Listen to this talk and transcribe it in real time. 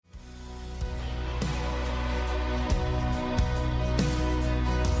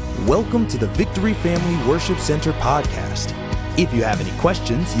Welcome to the Victory Family Worship Center podcast. If you have any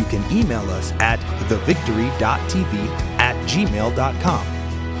questions, you can email us at thevictory.tv@gmail.com.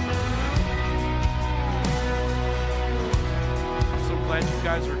 I'm so glad you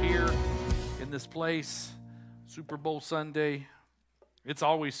guys are here in this place. Super Bowl Sunday. It's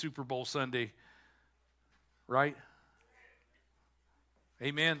always Super Bowl Sunday, right?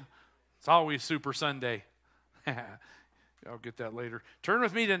 Amen. It's always Super Sunday. I'll get that later. Turn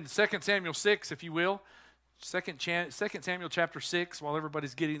with me to 2 Samuel 6, if you will. 2 Samuel chapter 6, while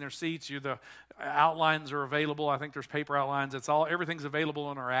everybody's getting their seats. The outlines are available. I think there's paper outlines. Everything's available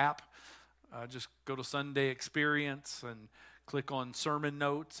on our app. Just go to Sunday Experience and click on Sermon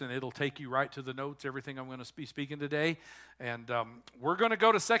Notes, and it'll take you right to the notes, everything I'm going to be speaking today. And we're going to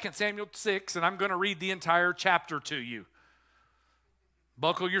go to 2 Samuel 6, and I'm going to read the entire chapter to you.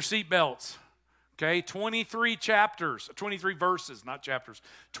 Buckle your seatbelts. Okay, 23 verses, not chapters.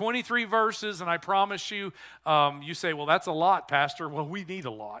 23 verses, and I promise you, you say, well, that's a lot, Pastor. Well, we need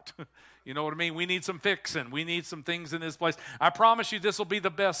a lot. You know what I mean? We need some fixing. We need some things in this place. I promise you this will be the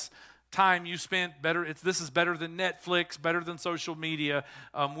best time you spent. This is better than Netflix, better than social media.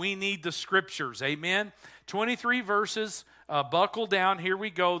 We need the scriptures, amen? 23 verses, buckle down. Here we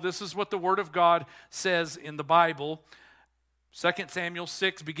go. This is what the Word of God says in the Bible. 2 Samuel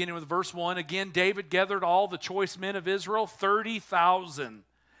 6, beginning with verse 1. Again, David gathered all the choice men of Israel, 30,000.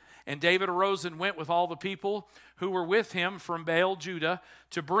 And David arose and went with all the people who were with him from Baal, Judah,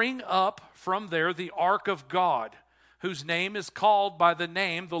 to bring up from there the ark of God, whose name is called by the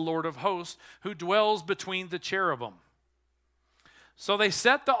name the Lord of hosts, who dwells between the cherubim. So they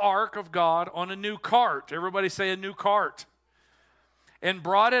set the ark of God on a new cart. Everybody say a new cart. And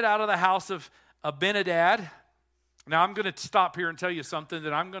brought it out of the house of Abinadab. Now, I'm going to stop here and tell you something,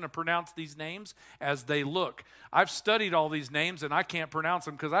 that I'm going to pronounce these names as they look. I've studied all these names, and I can't pronounce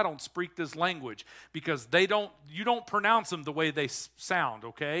them because I don't speak this language, because you don't pronounce them the way they sound,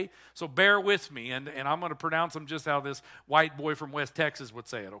 okay? So bear with me, and I'm going to pronounce them just how this white boy from West Texas would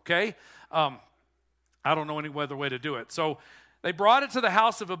say it, okay? I don't know any other way to do it. So they brought it to the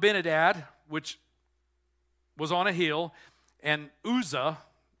house of Abinadab, which was on a hill, and Uzzah.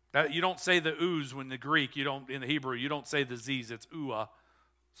 You don't say the ooze when the Greek, in the Hebrew, you don't say the z's, it's ua.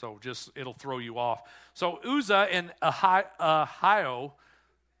 So it'll throw you off. So Uzzah and Ahio,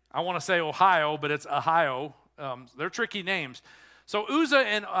 I want to say Ohio, but it's Ahio. They're tricky names. So Uzzah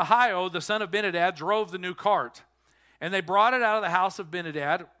and Ahio, the son of Abinadab, drove the new cart. And they brought it out of the house of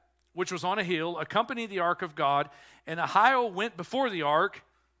Abinadab, which was on a hill, accompanied the ark of God. And Ahio went before the ark.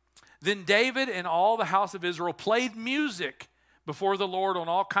 Then David and all the house of Israel played music before the Lord on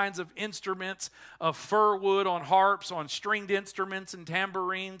all kinds of instruments of fir wood, on harps, on stringed instruments and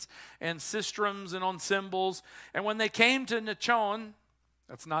tambourines and sistrums and on cymbals. And when they came to Nachon,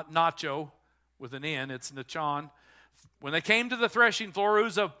 that's not Nacho with an N, it's Nachon. When they came to the threshing floor,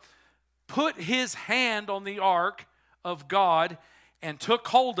 Uzzah put his hand on the ark of God and took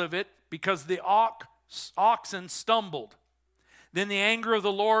hold of it because the oxen stumbled. Then the anger of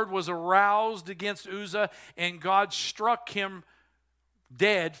the Lord was aroused against Uzzah, and God struck him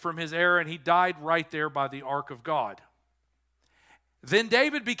dead from his error, and he died right there by the ark of God. Then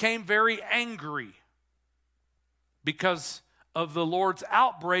David became very angry because of the Lord's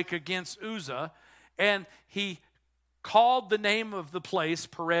outbreak against Uzzah, and he called the name of the place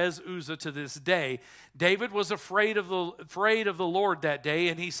Perez Uzzah to this day. David was afraid of the Lord that day,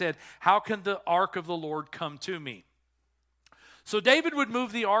 and he said, "How can the ark of the Lord come to me?" So David would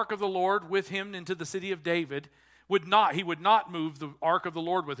move the ark of the Lord with him into the city of David. He would not move the ark of the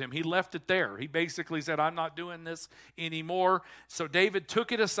Lord with him. He left it there. He basically said, I'm not doing this anymore. So David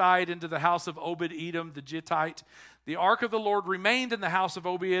took it aside into the house of Obed-Edom the Gittite. The ark of the Lord remained in the house of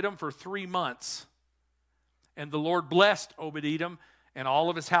Obed-Edom for 3 months. And the Lord blessed Obed-Edom and all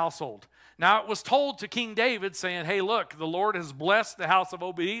of his household. Now it was told to King David, saying, hey, look, the Lord has blessed the house of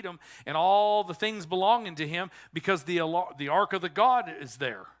Obed-Edom and all the things belonging to him, because the ark of God is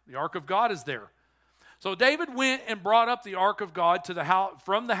there. The ark of God is there. So David went and brought up the ark of God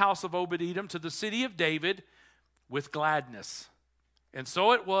from the house of Obed-Edom to the city of David with gladness. And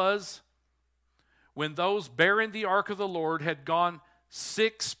so it was, when those bearing the ark of the Lord had gone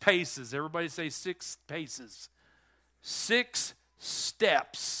 6 paces. Everybody say 6 paces. 6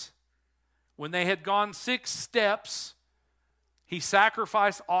 steps. When they had gone 6 steps, he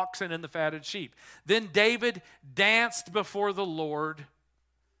sacrificed oxen and the fatted sheep. Then David danced before the Lord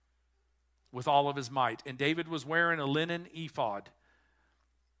with all of his might. And David was wearing a linen ephod.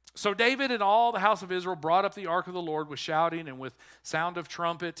 So David and all the house of Israel brought up the ark of the Lord with shouting and with sound of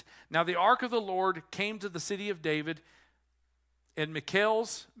trumpet. Now the ark of the Lord came to the city of David, and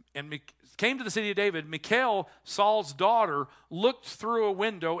came to the city of David. Michal, Saul's daughter, looked through a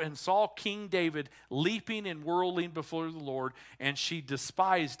window and saw King David leaping and whirling before the Lord, and she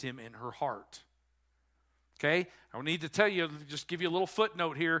despised him in her heart. Okay, I need to tell you, just give you a little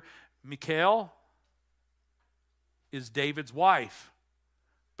footnote here. Michal is David's wife,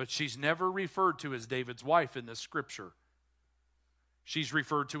 but she's never referred to as David's wife in this scripture. She's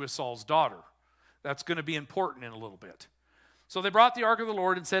referred to as Saul's daughter. That's going to be important in a little bit. So they brought the ark of the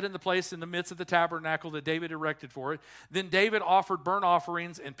Lord and set it in the place in the midst of the tabernacle that David erected for it. Then David offered burnt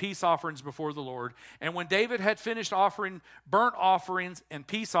offerings and peace offerings before the Lord. And when David had finished offering burnt offerings and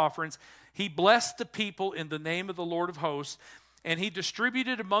peace offerings, he blessed the people in the name of the Lord of hosts. And he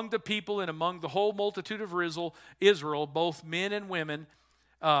distributed among the people and among the whole multitude of Israel, both men and women,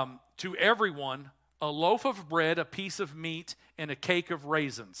 to everyone, a loaf of bread, a piece of meat, and a cake of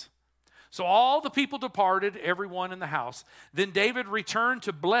raisins. So all the people departed, everyone in the house. Then David returned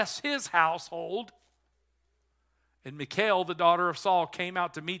to bless his household. And Michal, the daughter of Saul, came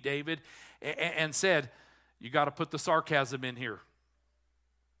out to meet David and said, you got to put the sarcasm in here.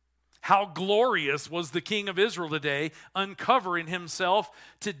 How glorious was the king of Israel today, uncovering himself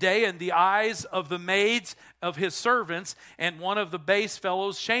today in the eyes of the maids of his servants, and one of the base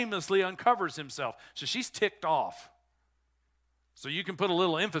fellows shamelessly uncovers himself. So she's ticked off. So you can put a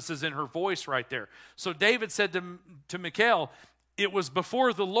little emphasis in her voice right there. So David said to Michal, it was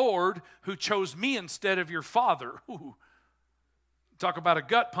before the Lord who chose me instead of your father. Ooh, talk about a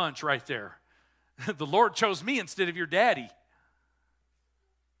gut punch right there. The Lord chose me instead of your daddy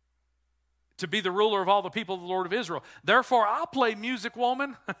to be the ruler of all the people of the Lord of Israel. Therefore, I'll play music,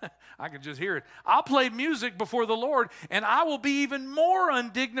 woman. I can just hear it. I'll play music before the Lord, and I will be even more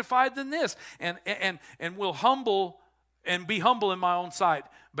undignified than this, and will be humble in my own sight.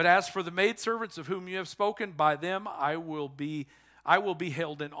 But as for the maidservants of whom you have spoken, by them I will be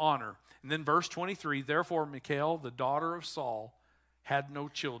held in honor. And then verse 23, therefore Michal, the daughter of Saul, had no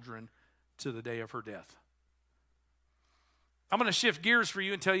children to the day of her death. I'm going to shift gears for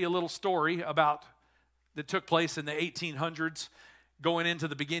you and tell you a little story that took place in the 1800s, going into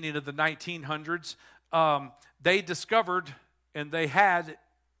the beginning of the 1900s. They discovered and they had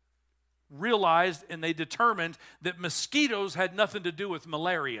realized and they determined that mosquitoes had nothing to do with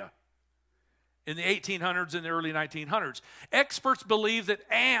malaria in the 1800s and the early 1900s. Experts believe that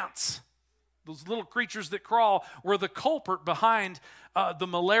ants, those little creatures that crawl, were the culprit behind the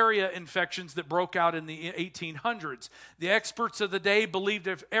malaria infections that broke out in the 1800s. The experts of the day believed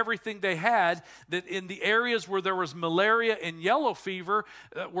if everything they had, that in the areas where there was malaria and yellow fever,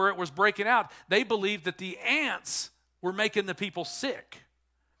 where it was breaking out, they believed that the ants were making the people sick.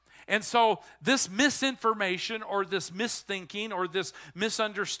 And so this misinformation or this misthinking or this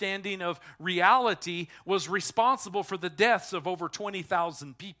misunderstanding of reality was responsible for the deaths of over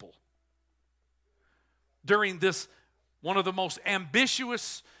 20,000 people during this one of the most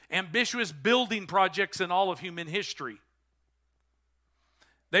ambitious building projects in all of human history.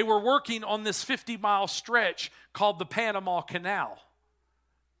 They were working on this 50-mile stretch called the Panama Canal.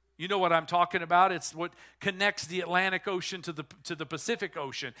 You know what I'm talking about. It's what connects the Atlantic Ocean to the Pacific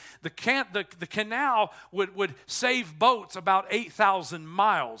Ocean. The canal would save boats about 8,000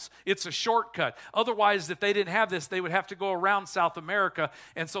 miles. It's a shortcut. Otherwise, if they didn't have this, they would have to go around South America.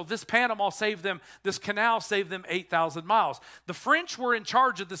 And so this canal saved them 8,000 miles. The French were in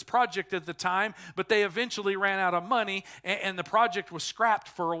charge of this project at the time, but they eventually ran out of money, and the project was scrapped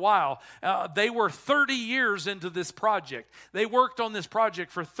for a while. They were 30 years into this project. They worked on this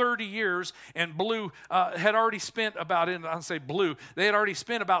project for 30 years, and had already spent they had already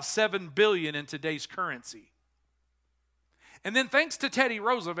spent about $7 billion in today's currency. And then thanks to Teddy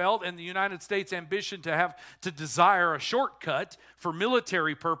Roosevelt and the United States' ambition to desire a shortcut for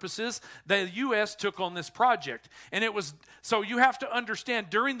military purposes, the U.S. took on this project. And so you have to understand,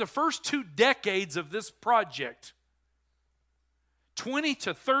 during the first 2 decades of this project, 20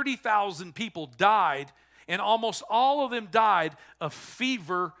 to 30,000 people died, and almost all of them died of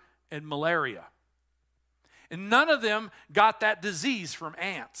fever and malaria. And none of them got that disease from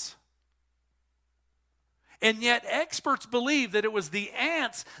ants. And yet experts believe that it was the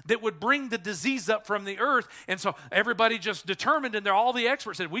ants that would bring the disease up from the earth. And so everybody just determined, and all the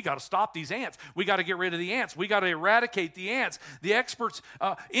experts said, we got to stop these ants. We got to get rid of the ants. We got to eradicate the ants. The experts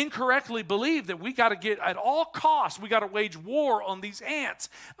incorrectly believe that we got to get, at all costs, we got to wage war on these ants.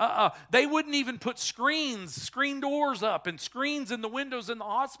 They wouldn't even put screen doors up and screens in the windows in the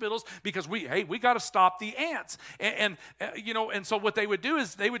hospitals because we got to stop the ants. And so what they would do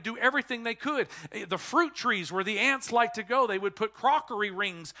is they would do everything they could. The fruit trees trees where the ants like to go. They would put crockery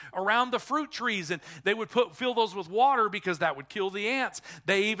rings around the fruit trees, and they would fill those with water because that would kill the ants.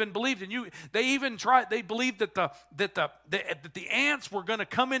 They even believed, they believed that the ants were going to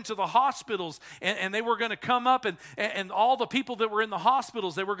come into the hospitals, and they were going to come up, and all the people that were in the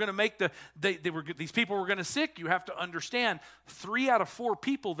hospitals, they were going to make these people were going to sick. You have to understand, 3 out of 4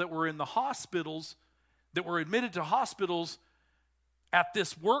 people that were in the hospitals, that were admitted to hospitals at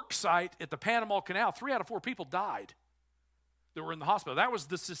this work site at the Panama Canal, 3 out of 4 people died that were in the hospital. That was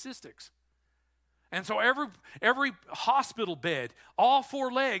the statistics. And so every hospital bed, all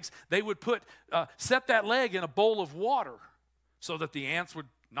 4 legs, they would set that leg in a bowl of water so that the ants would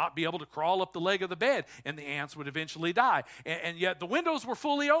not be able to crawl up the leg of the bed, and the ants would eventually die. And yet the windows were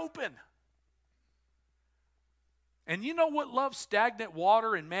fully open. And you know what loves stagnant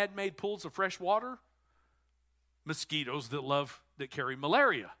water and man-made pools of fresh water? Mosquitoes that carry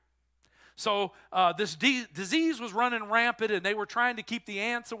malaria. So this disease was running rampant, and they were trying to keep the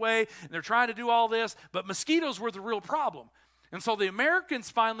ants away, and they're trying to do all this, but mosquitoes were the real problem. And so the Americans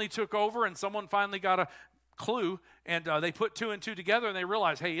finally took over, and someone finally got a clue, and they put 2 and 2 together, and they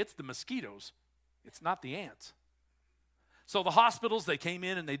realized, hey, it's the mosquitoes. It's not the ants. So the hospitals, they came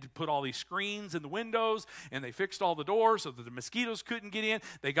in and they put all these screens in the windows, and they fixed all the doors so that the mosquitoes couldn't get in.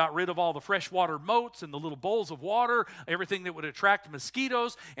 They got rid of all the freshwater moats and the little bowls of water, everything that would attract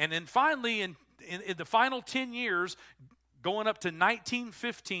mosquitoes. And then finally, in the final 10 years, going up to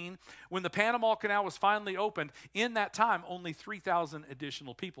 1915, when the Panama Canal was finally opened, in that time, only 3,000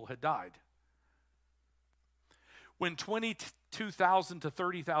 additional people had died. When 22,000 to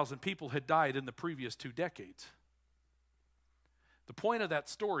 30,000 people had died in the previous 2 decades. The point of that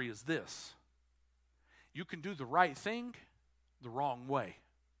story is this: you can do the right thing the wrong way.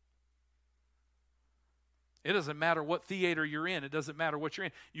 It doesn't matter what theater you're in. It doesn't matter what you're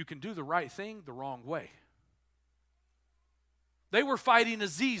in. You can do the right thing the wrong way. They were fighting a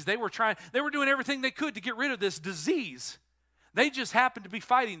disease. They were doing everything they could to get rid of this disease. They just happened to be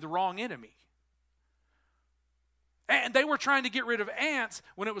fighting the wrong enemy. And they were trying to get rid of ants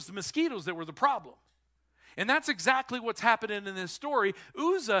when it was the mosquitoes that were the problem. And that's exactly what's happening in this story.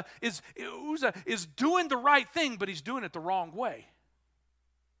 Uzzah is doing the right thing, but he's doing it the wrong way.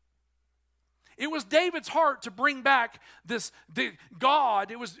 It was David's heart to bring back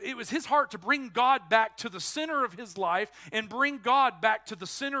God. It was his heart to bring God back to the center of his life and bring God back to the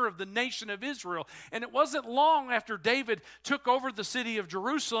center of the nation of Israel. And it wasn't long after David took over the city of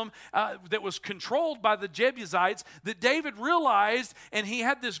Jerusalem that was controlled by the Jebusites that David realized, and he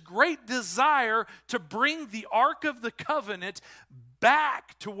had this great desire to bring the Ark of the Covenant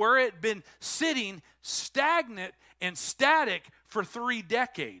back to where it had been sitting stagnant and static for 3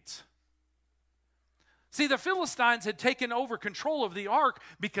 decades. See, the Philistines had taken over control of the ark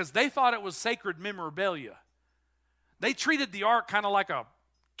because they thought it was sacred memorabilia. They treated the ark kind of like a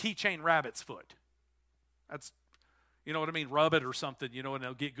keychain rabbit's foot. That's, you know what I mean? Rub it or something, and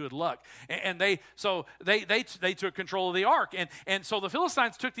they'll get good luck. And they took control of the ark. And so the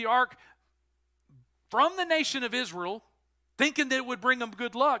Philistines took the ark from the nation of Israel, thinking that it would bring them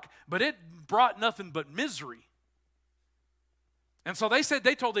good luck, but it brought nothing but misery. And so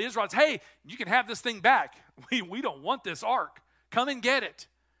they told the Israelites, hey, you can have this thing back. We don't want this ark. Come and get it.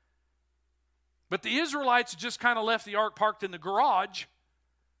 But the Israelites just kind of left the ark parked in the garage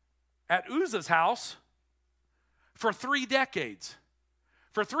at Uzzah's house for 3 decades.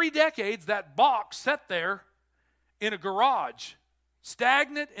 For 3 decades, that box sat there in a garage,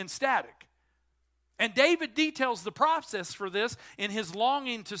 stagnant and static. And David details the process for this in his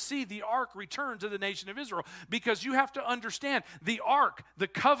longing to see the ark return to the nation of Israel. Because you have to understand, the ark, the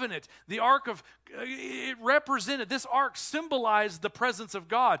covenant, the ark this ark symbolized the presence of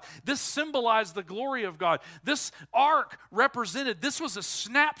God. This symbolized the glory of God. This ark this was a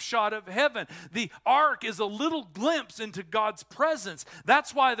snapshot of heaven. The ark is a little glimpse into God's presence.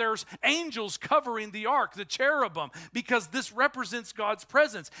 That's why there's angels covering the ark, the cherubim, because this represents God's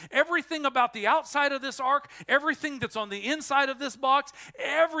presence. Everything about the outside of this ark, everything that's on the inside of this box,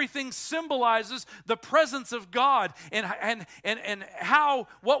 everything symbolizes the presence of God and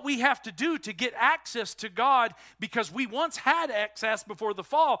what we have to do to get access to God, because we once had access before the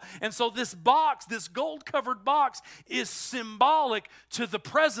fall. And so this box, this gold-covered box, is symbolic to the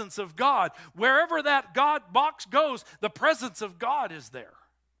presence of God. Wherever that God box goes, the presence of God is there.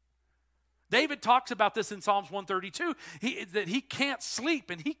 David talks about this in Psalms 132, that he can't sleep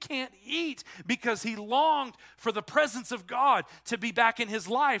and he can't eat because he longed for the presence of God to be back in his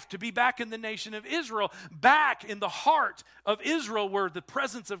life, to be back in the nation of Israel, back in the heart of Israel where the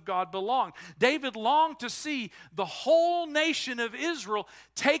presence of God belonged. David longed to see the whole nation of Israel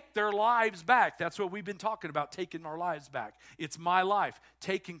take their lives back. That's what we've been talking about, taking our lives back. It's my life,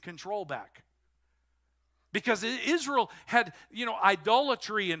 taking control back. Because Israel had,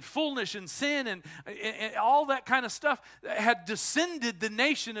 idolatry and foolish and sin and all that kind of stuff had descended the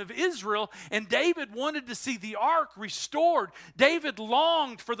nation of Israel, and David wanted to see the ark restored. David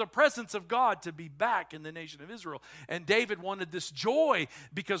longed for the presence of God to be back in the nation of Israel. And David wanted this joy,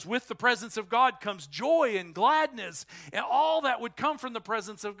 because with the presence of God comes joy and gladness, and all that would come from the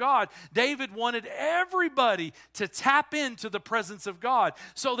presence of God. David wanted everybody to tap into the presence of God,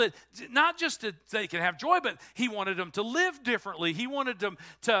 so that not just that they can have joy, but he wanted them to live differently. He wanted them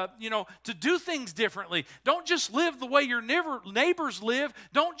to do things differently. Don't just live the way your neighbors live.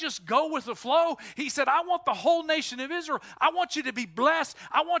 Don't just go with the flow. He said, I want the whole nation of Israel. I want you to be blessed.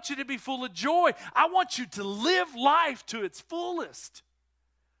 I want you to be full of joy. I want you to live life to its fullest.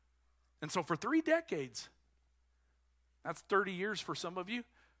 And so for 3 decades, that's 30 years for some of you,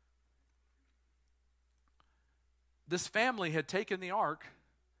 this family had taken the ark.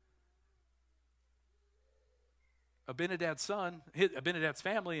 Abinadab's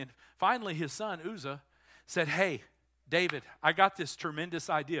family, and finally his son Uzzah said, hey, David, I got this tremendous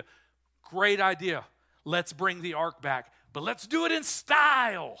idea. Great idea. Let's bring the ark back, but let's do it in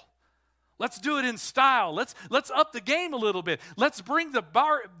style. Let's do it in style. Let's up the game a little bit. Let's bring the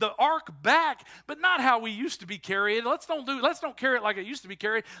ark back, but not how we used to be carried. Let's don't carry it like it used to be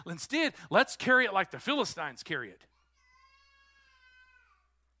carried. Instead, let's carry it like the Philistines carry it.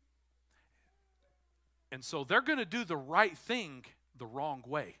 And so they're going to do the right thing the wrong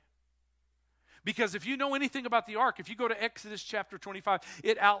way. Because if you know anything about the ark, if you go to Exodus chapter 25,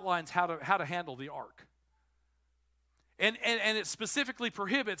 it outlines how to handle the ark. And it specifically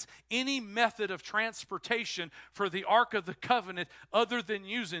prohibits any method of transportation for the Ark of the Covenant other than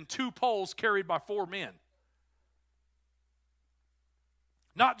using 2 poles carried by 4 men.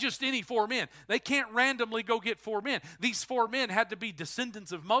 Not just any 4 men. They can't randomly go get 4 men. These 4 men had to be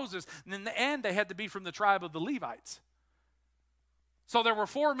descendants of Moses, and they had to be from the tribe of the Levites. So there were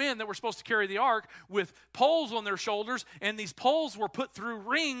 4 men that were supposed to carry the ark with poles on their shoulders, and these poles were put through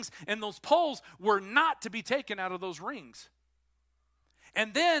rings, and those poles were not to be taken out of those rings.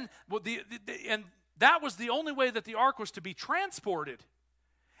 And then, and that was the only way that the ark was to be transported.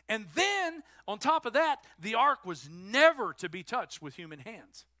 And then, on top of that, the ark was never to be touched with human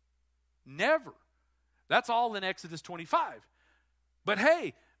hands. Never. That's all in Exodus 25. But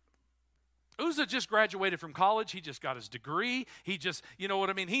hey, Uzzah just graduated from college. He just got his degree. He just, he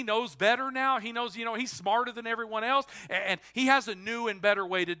knows better now. He knows, he's smarter than everyone else. And he has a new and better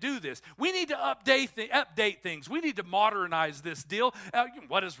way to do this. We need to update things. We need to modernize this deal.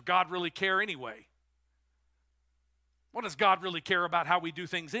 What does God really care anyway? What does God really care about how we do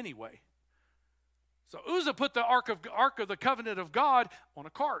things anyway? So Uzzah put the Ark of the Covenant of God on a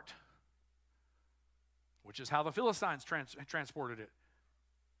cart, which is how the Philistines transported it.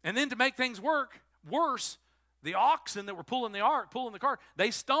 And then to make things worse, the oxen that were pulling the cart,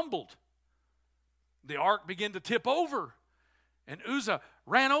 they stumbled. The ark began to tip over, and Uzzah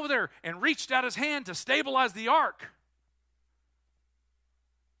ran over there and reached out his hand to stabilize the ark.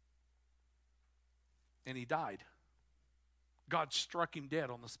 And he died. God struck him dead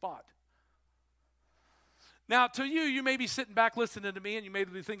on the spot. Now, to you may be sitting back listening to me, and you may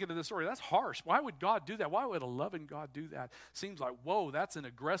be thinking of this story. That's harsh. Why would God do that? Why would a loving God do that? Seems like, whoa, that's an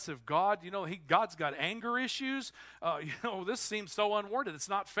aggressive God. God's got anger issues. This seems so unwarranted. It's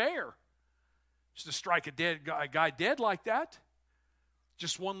not fair just to strike a guy dead like that.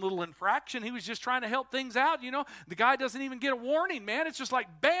 Just one little infraction. He was just trying to help things out. The guy doesn't even get a warning, man. It's just like,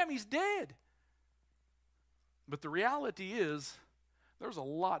 bam, he's dead. But the reality is, there's a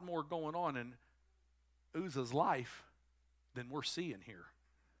lot more going on in Uzzah's life than we're seeing here.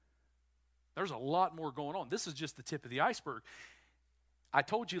 There's a lot more going on. This is just the tip of the iceberg. I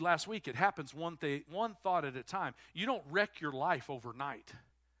told you last week, it happens one thought at a time. You don't wreck your life overnight.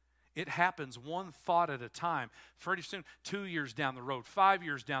 It happens one thought at a time. Pretty soon, 2 years down the road, 5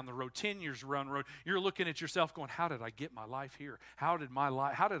 years down the road, 10 years down the road, you're looking at yourself going, how did I get my life here? How did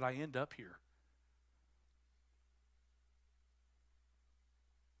I end up here?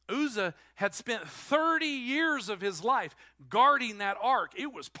 Uzzah had spent 30 years of his life guarding that ark.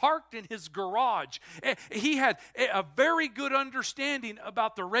 It was parked in his garage. He had a very good understanding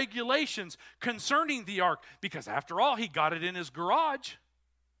about the regulations concerning the ark because, after all, he got it in his garage.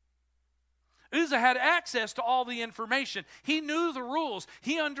 Uzzah had access to all the information. He knew the rules.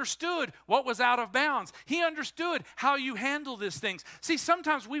 He understood what was out of bounds. He understood how you handle these things. See,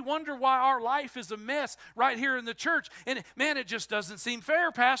 sometimes we wonder why our life is a mess right here in the church. And man, it just doesn't seem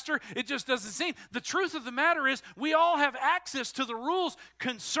fair, Pastor. It just doesn't seem. The truth of the matter is we all have access to the rules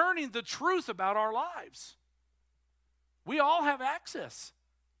concerning the truth about our lives. We all have access.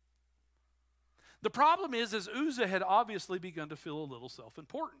 The problem is Uzzah had obviously begun to feel a little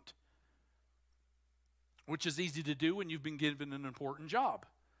self-important, which is easy to do when you've been given an important job.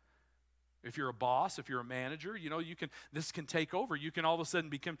 If you're a boss, if you're a manager, this can take over. You can all of a sudden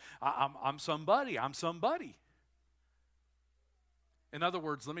become, I'm somebody. In other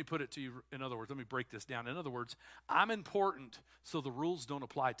words, let me put it to you, let me break this down. In other words, I'm important, so the rules don't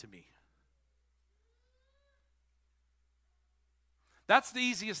apply to me. That's the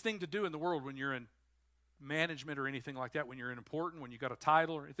easiest thing to do in the world when you're in management or anything like that, when you're important, when you got a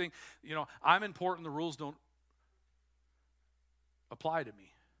title or anything. I'm important, the rules don't apply to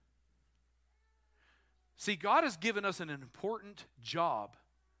me. See, God has given us an important job,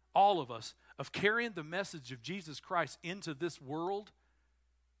 all of us, of carrying the message of Jesus Christ into this world.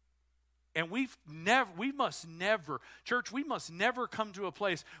 And we must never come to a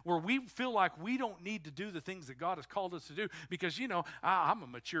place where we feel like we don't need to do the things that God has called us to do because, I'm a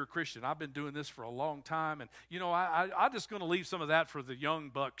mature Christian. I've been doing this for a long time. And, I'm just going to leave some of that for the young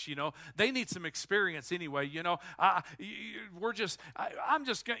bucks, They need some experience anyway, I've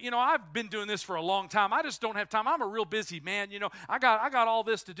been doing this for a long time. I just don't have time. I'm a real busy man, I got all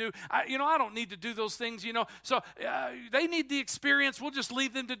this to do. I don't need to do those things, So they need the experience. We'll just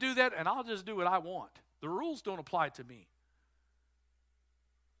leave them to do that, and I'll just do what I want. The rules don't apply to me.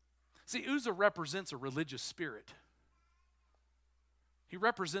 See, Uzzah represents a religious spirit. He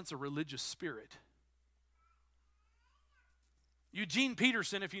represents a religious spirit. Eugene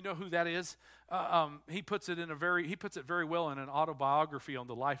Peterson, if you know who that is, he puts it very well in an autobiography on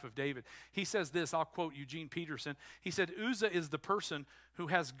the life of David. He says this, I'll quote Eugene Peterson. He said, Uzzah is the person who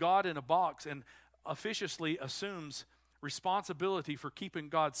has God in a box and officiously assumes responsibility for keeping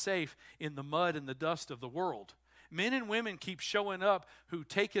God safe in the mud and the dust of the world. Men and women keep showing up who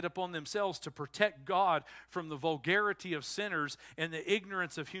take it upon themselves to protect God from the vulgarity of sinners and the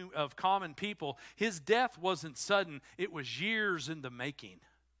ignorance of common people. His death wasn't sudden. It was years in the making.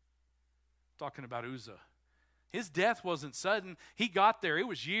 Talking about Uzzah. His death wasn't sudden. He got there. It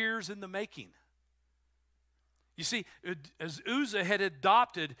was years in the making. You see, as Uzzah had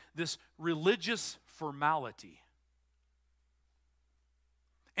adopted this religious formality,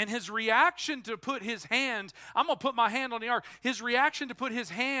 and his reaction to put his hand, I'm going to put my hand on the ark. His reaction to put his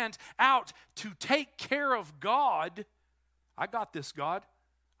hand out to take care of God. I got this, God.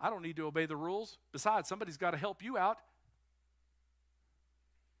 I don't need to obey the rules. Besides, somebody's got to help you out.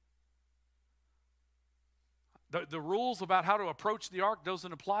 The rules about how to approach the ark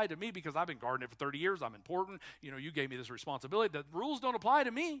doesn't apply to me because I've been guarding it for 30 years. I'm important. You gave me this responsibility. The rules don't apply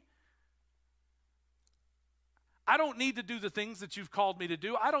to me. I don't need to do the things that you've called me to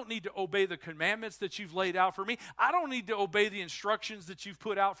do. I don't need to obey the commandments that you've laid out for me. I don't need to obey the instructions that you've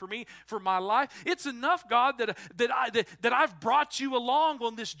put out for me for my life. It's enough, God, that I've brought you along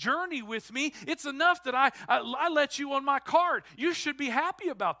on this journey with me. It's enough that I let you on my card. You should be happy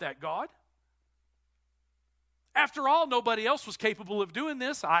about that, God. After all, nobody else was capable of doing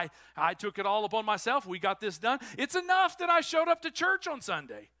this. I took it all upon myself. We got this done. It's enough that I showed up to church on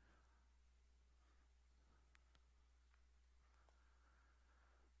Sunday.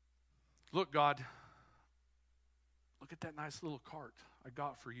 Look, God, look at that nice little cart I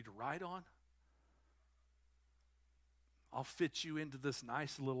got for you to ride on. I'll fit you into this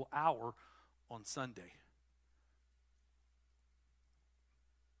nice little hour on Sunday.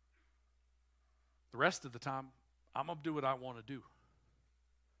 The rest of the time, I'm going to do what I want to do.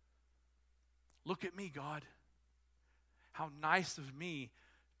 Look at me, God. How nice of me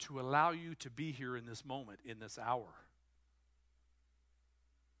to allow you to be here in this moment, in this hour.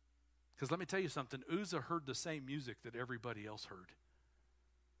 Because let me tell you something, Uzzah heard the same music that everybody else heard.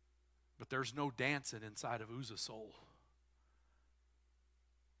 But there's no dancing inside of Uzzah's soul.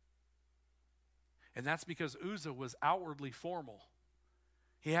 And that's because Uzzah was outwardly formal.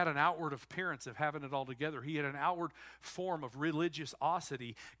 He had an outward appearance of having it all together. He had an outward form of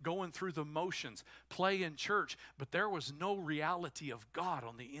religiosity, going through the motions, playing church. But there was no reality of God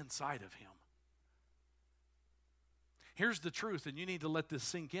on the inside of him. Here's the truth, and you need to let this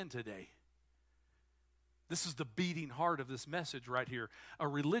sink in today. This is the beating heart of this message right here. A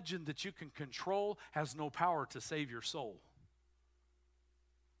religion that you can control has no power to save your soul.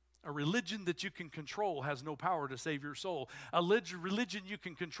 A religion that you can control has no power to save your soul. A religion you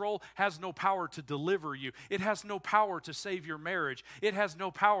can control has no power to deliver you. It has no power to save your marriage. It has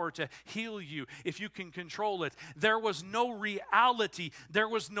no power to heal you if you can control it. There was no reality. There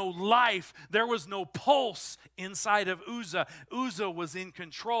was no life. There was no pulse inside of Uzzah. Uzzah was in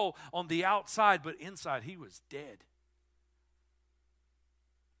control on the outside, but inside he was dead.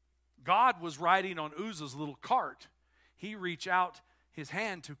 God was riding on Uzzah's little cart. He reached out his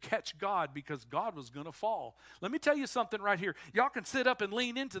hand to catch God because God was going to fall. Let me tell you something right here. Y'all can sit up and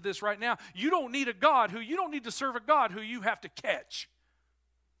lean into this right now. You don't need to serve a God who you have to catch.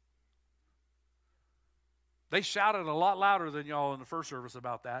 They shouted a lot louder than y'all in the first service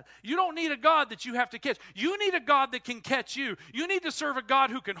about that. You don't need a God that you have to catch. You need a God that can catch you. You need to serve a God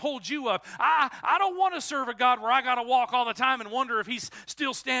who can hold you up. I don't want to serve a God where I got to walk all the time and wonder if he's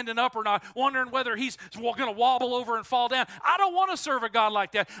still standing up or not, wondering whether he's going to wobble over and fall down. I don't want to serve a God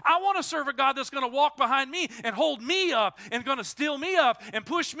like that. I want to serve a God that's going to walk behind me and hold me up and going to still me up and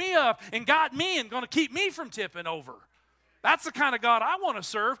push me up and guide me and going to keep me from tipping over. That's the kind of God I want to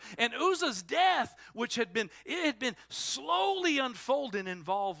serve. And Uzzah's death, which had been slowly unfolding,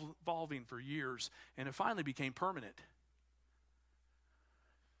 evolving for years, and it finally became permanent.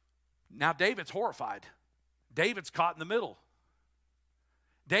 Now David's horrified. David's caught in the middle.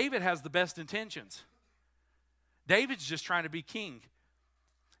 David has the best intentions. David's just trying to be king.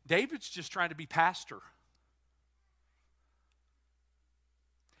 David's just trying to be pastor.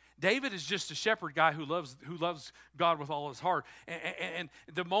 David is just a shepherd guy who loves God with all his heart. And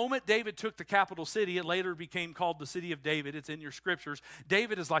the moment David took the capital city, it later became called the city of David. It's in your scriptures.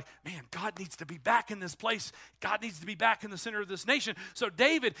 David is like, man, God needs to be back in this place. God needs to be back in the center of this nation. So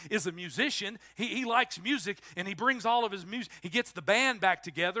David is a musician. He likes music, and he brings all of his music. He gets the band back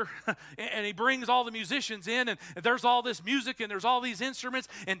together, and he brings all the musicians in, and there's all this music, and there's all these instruments.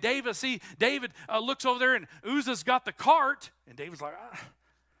 And David looks over there, and Uzzah's got the cart, and David's like,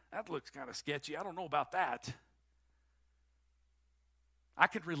 that looks kind of sketchy. I don't know about that. I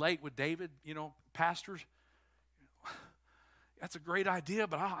could relate with David, pastors. That's a great idea,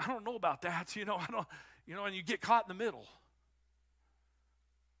 but I don't know about that. And you get caught in the middle.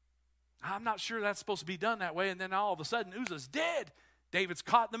 I'm not sure that's supposed to be done that way. And then all of a sudden, Uzzah's dead. David's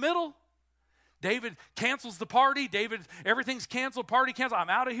caught in the middle. David cancels the party. Everything's canceled, party canceled.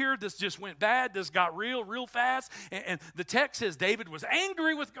 I'm out of here. This just went bad. This got real fast. And the text says David was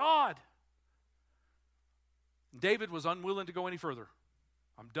angry with God. David was unwilling to go any further.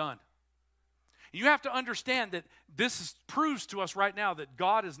 I'm done. You have to understand that this proves to us right now that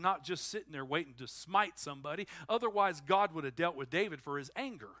God is not just sitting there waiting to smite somebody. Otherwise, God would have dealt with David for his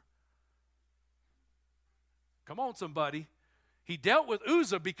anger. Come on, somebody. He dealt with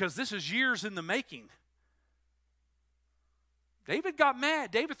Uzzah because this is years in the making. David got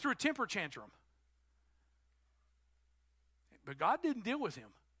mad. David threw a temper tantrum. But God didn't deal with him.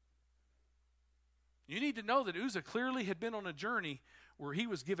 You need to know that Uzzah clearly had been on a journey where he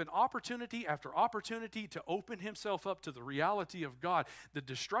was given opportunity after opportunity to open himself up to the reality of God, the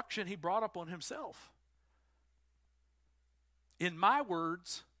destruction he brought upon himself. In my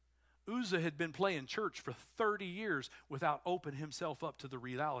words, Uzzah had been playing church for 30 years without opening himself up to the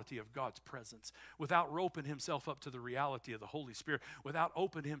reality of God's presence, without opening himself up to the reality of the Holy Spirit, without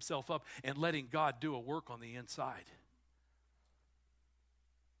opening himself up and letting God do a work on the inside.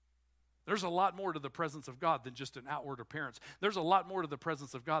 There's a lot more to the presence of God than just an outward appearance. There's a lot more to the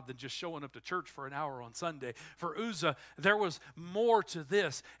presence of God than just showing up to church for an hour on Sunday. For Uzzah, there was more to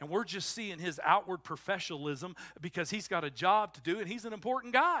this, and we're just seeing his outward professionalism because he's got a job to do, and he's an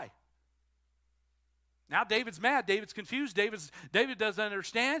important guy. Now David's mad. David's confused. David doesn't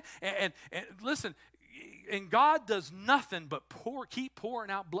understand. And listen, and God does nothing but keep pouring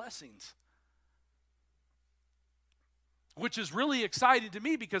out blessings. Which is really exciting to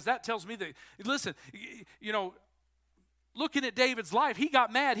me because that tells me that, listen, looking at David's life, he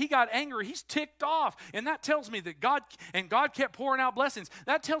got mad, he got angry, he's ticked off. And that tells me that God kept pouring out blessings.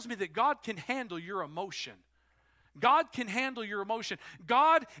 That tells me that God can handle your emotion. God can handle your emotion.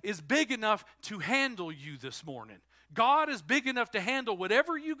 God is big enough to handle you this morning. God is big enough to handle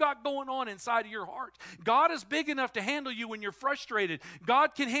whatever you got going on inside of your heart. God is big enough to handle you when you're frustrated.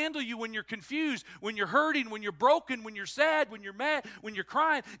 God can handle you when you're confused, when you're hurting, when you're broken, when you're sad, when you're mad, when you're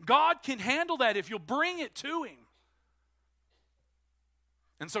crying. God can handle that if you'll bring it to him.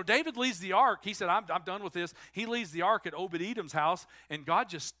 And so David leaves the ark. He said, I'm done with this. He leaves the ark at Obed-Edom's house, and God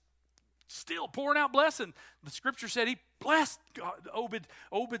just still pouring out blessing. The scripture said he blessed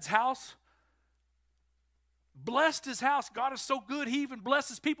Obed's house. Blessed his house. God is so good, he even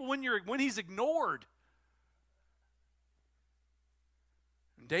blesses people when he's ignored.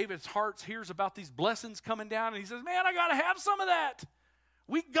 And David's heart hears about these blessings coming down, and he says, man, I got to have some of that.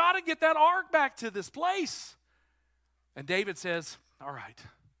 We got to get that ark back to this place. And David says, all right,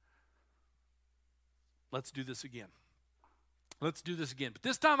 let's do this again. Let's do this again. But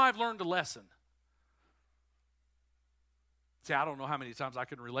this time I've learned a lesson. See, I don't know how many times I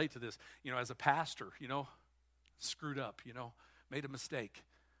can relate to this. As a pastor, screwed up, made a mistake.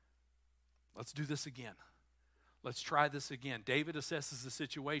 Let's do this again. Let's try this again. David assesses the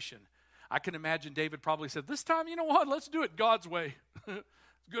situation. I can imagine David probably said, this time, you know what? Let's do it God's way.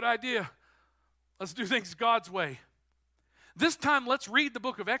 Good idea. Let's do things God's way. This time, let's read the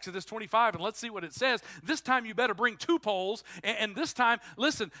book of Exodus 25 and let's see what it says. This time, you better bring 2 poles. And this time,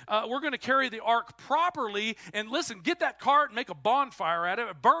 listen, we're going to carry the ark properly. And listen, get that cart and make a bonfire at it.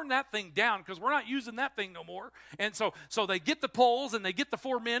 Burn that thing down because we're not using that thing no more. And so they get the poles and they get the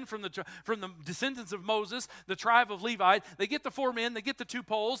 4 men from the descendants of Moses, the tribe of Levi. They get the 4 men, they get the 2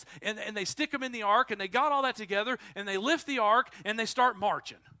 poles, and they stick them in the ark. And they got all that together. And they lift the ark and they start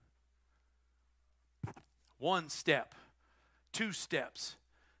marching. 1 step. 2 steps,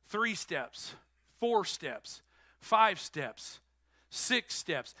 3 steps, 4 steps, 5 steps, 6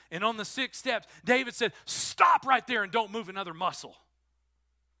 steps. And on the 6 steps, David said, stop right there and don't move another muscle.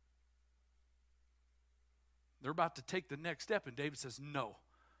 They're about to take the next step, and David says, no,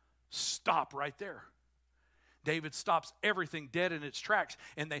 stop right there. David stops everything dead in its tracks,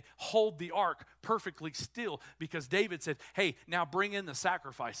 and they hold the ark perfectly still because David said, hey, now bring in the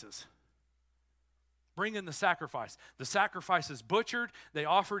sacrifices. Bring in the sacrifice. The sacrifice is butchered. They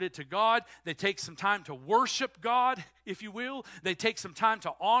offered it to God. They take some time to worship God, if you will. They take some time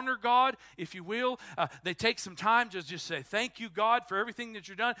to honor God, if you will. They take some time to just say, thank you, God, for everything that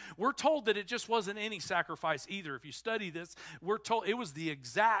you've done. We're told that it just wasn't any sacrifice either. If you study this, we're told it was the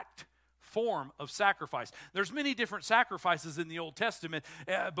exact form of sacrifice. There's many different sacrifices in the Old Testament,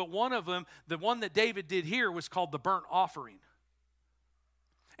 but one of them, the one that David did here, was called the burnt offering.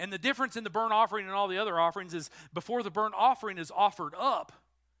 And the difference in the burnt offering and all the other offerings is before the burnt offering is offered up,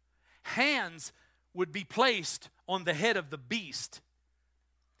 hands would be placed on the head of the beast.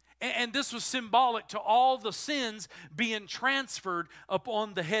 And this was symbolic to all the sins being transferred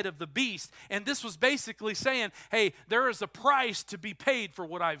upon the head of the beast. And this was basically saying, hey, there is a price to be paid for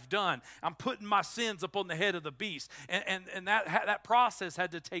what I've done. I'm putting my sins upon the head of the beast. And that process had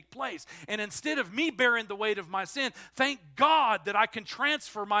to take place. And instead of me bearing the weight of my sin, thank God that I can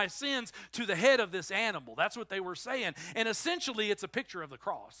transfer my sins to the head of this animal. That's what they were saying. And essentially, it's a picture of the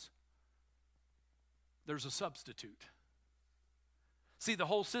cross. There's a substitute. See, the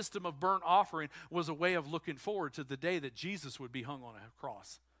whole system of burnt offering was a way of looking forward to the day that Jesus would be hung on a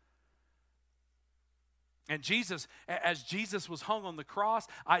cross. And Jesus, as Jesus was hung on the cross,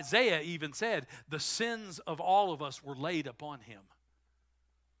 Isaiah even said, the sins of all of us were laid upon him.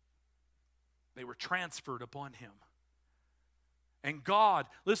 They were transferred upon him. And God,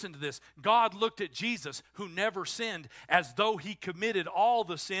 listen to this, God looked at Jesus, who never sinned, as though he committed all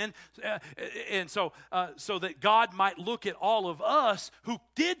the sin. And so that God might look at all of us who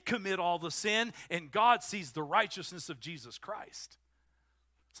did commit all the sin, and God sees the righteousness of Jesus Christ.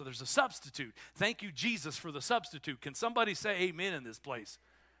 So there's a substitute. Thank you, Jesus, for the substitute. Can somebody say amen in this place?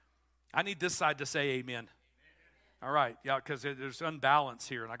 I need this side to say amen. All right, yeah, because there's unbalance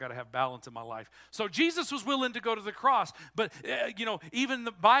here, and I got to have balance in my life. So Jesus was willing to go to the cross, but even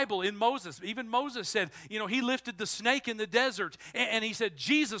the Bible in Moses, even Moses said, he lifted the snake in the desert, and he said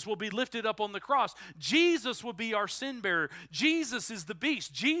Jesus will be lifted up on the cross. Jesus will be our sin bearer. Jesus is the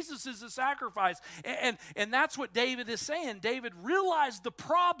beast. Jesus is the sacrifice, and that's what David is saying. David realized the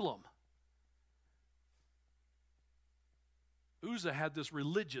problem. Uzzah had this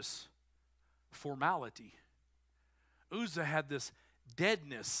religious formality. Uzzah had this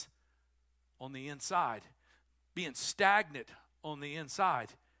deadness on the inside, being stagnant on the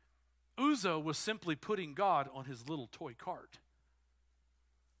inside. Uzzah was simply putting God on his little toy cart.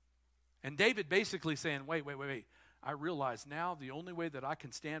 And David basically saying, wait. I realize now the only way that I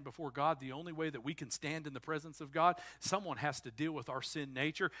can stand before God, the only way that we can stand in the presence of God, someone has to deal with our sin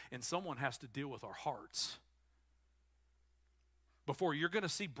nature, and someone has to deal with our hearts. Before you're going to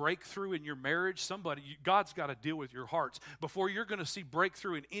see breakthrough in your marriage, God's got to deal with your hearts. Before you're going to see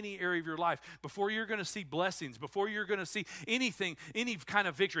breakthrough in any area of your life, before you're going to see blessings, before you're going to see anything, any kind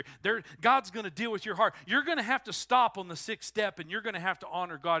of victory, God's going to deal with your heart. You're going to have to stop on the 6th step, and you're going to have to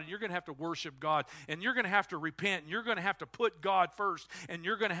honor God, and you're going to have to worship God, and you're going to have to repent, and you're going to have to put God first, and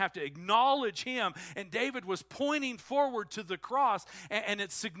you're going to have to acknowledge him. And David was pointing forward to the cross, and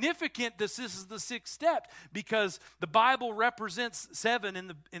it's significant this is the 6th step because the Bible represents seven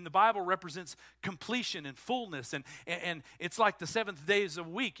in the Bible represents completion and fullness, and it's like the seventh day is a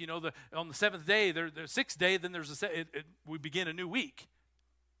week. You know, on the seventh day, the sixth day, then we begin a new week.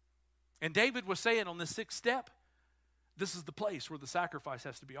 And David was saying on this sixth step, this is the place where the sacrifice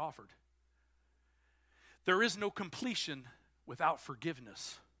has to be offered. There is no completion without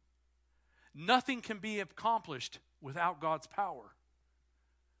forgiveness. Nothing can be accomplished without God's power.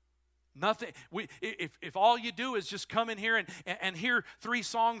 Nothing. If all you do is just come in here and hear 3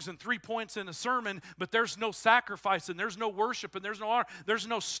 songs and 3 points in a sermon, but there's no sacrifice and there's no worship and there's no honor, there's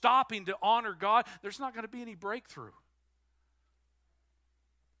no stopping to honor God, there's not going to be any breakthrough.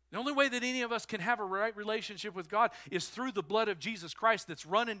 The only way that any of us can have a right relationship with God is through the blood of Jesus Christ that's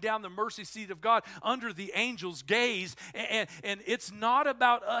running down the mercy seat of God under the angel's gaze. And it's not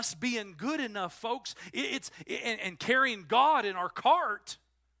about us being good enough, folks. It's carrying God in our cart.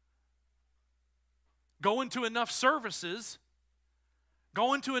 Going to enough services,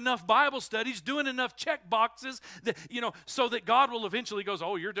 going to enough Bible studies, doing enough check boxes that, so that God will eventually go,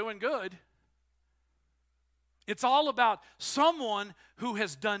 oh, you're doing good. It's all about someone who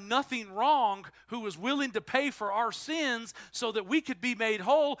has done nothing wrong, who is willing to pay for our sins so that we could be made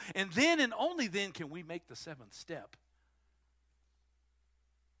whole, and then and only then can we make the 7th step.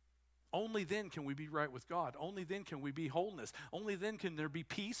 Only then can we be right with God. Only then can we be wholeness. Only then can there be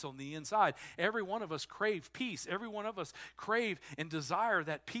peace on the inside. Every one of us crave peace. Every one of us crave and desire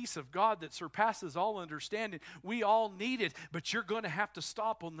that peace of God that surpasses all understanding. We all need it, but you're going to have to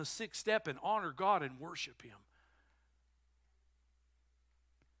stop on the 6th step and honor God and worship Him.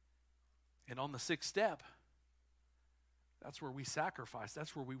 And on the 6th step, that's where we sacrifice.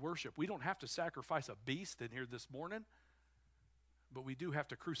 That's where we worship. We don't have to sacrifice a beast in here this morning, but we do have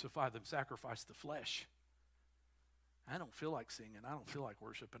to crucify them, sacrifice the flesh. I don't feel like singing. I don't feel like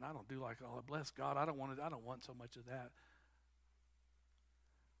worshiping. I don't do like, oh, bless God. I don't want so much of that.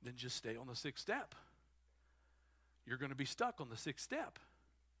 Then just stay on the 6th step. You're going to be stuck on the 6th step.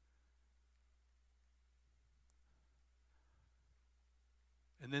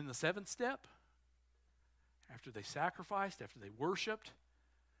 And then the 7th step, after they sacrificed, after they worshiped,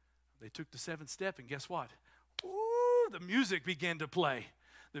 they took the 7th step, and guess what? Ooh, the music began to play.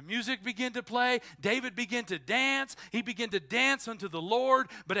 The music began to play. David began to dance. He began to dance unto the Lord.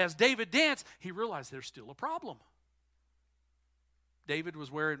 But as David danced, he realized there's still a problem. David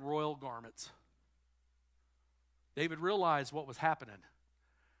was wearing royal garments. David realized what was happening.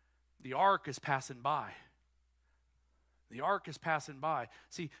 The ark is passing by. The ark is passing by.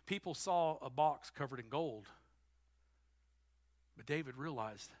 See, people saw a box covered in gold. But David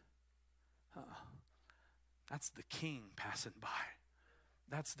realized, that's the king passing by.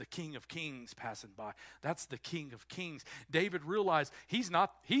 That's the King of Kings passing by. That's the King of Kings. David realized he's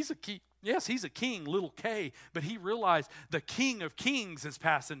a king. Yes, he's a king, little k, but he realized the King of Kings is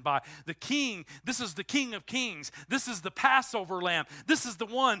passing by. The king, this is the King of Kings. This is the Passover lamb. This is the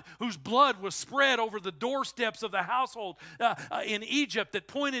one whose blood was spread over the doorsteps of the household in Egypt that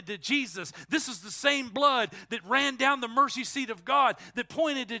pointed to Jesus. This is the same blood that ran down the mercy seat of God that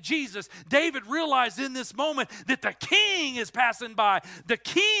pointed to Jesus. David realized in this moment that the king is passing by. The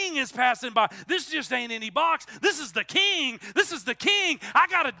king is passing by. This just ain't any box. This is the king. This is the king. I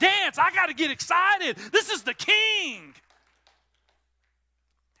got to dance. I got to get excited. This is the king.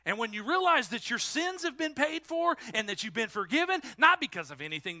 And when you realize that your sins have been paid for and that you've been forgiven, not because of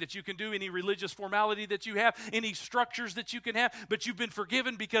anything that you can do, any religious formality that you have, any structures that you can have, but you've been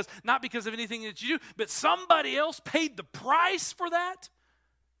forgiven not because of anything that you do, but somebody else paid the price for that.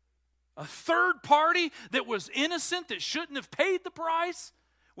 A third party that was innocent, that shouldn't have paid the price.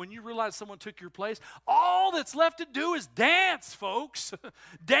 When you realize someone took your place, all that's left to do is dance, folks.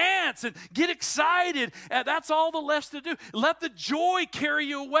 Dance and get excited. That's all the left to do. Let the joy carry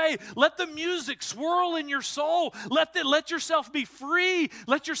you away. Let the music swirl in your soul. Let yourself be free.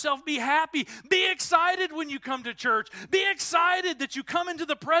 Let yourself be happy. Be excited when you come to church. Be excited that you come into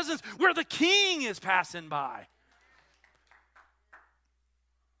the presence where the King is passing by.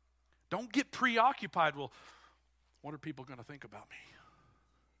 Don't get preoccupied. Well, what are people going to think about me?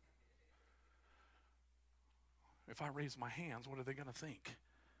 If I raise my hands, what are they going to think?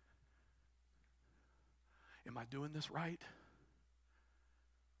 Am I doing this right?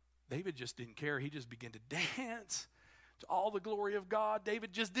 David just didn't care. He just began to dance to all the glory of God.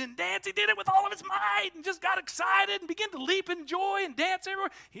 David just didn't dance. He did it with all of his might and just got excited and began to leap in joy and dance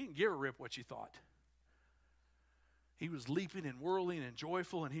everywhere. He didn't give a rip what you thought. He was leaping and whirling and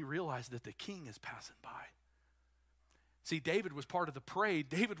joyful, and he realized that the king is passing by. See, David was part of the parade.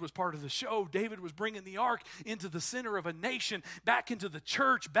 David was part of the show. David was bringing the ark into the center of a nation, back into the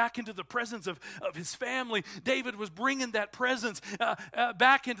church, back into the presence of his family. David was bringing that presence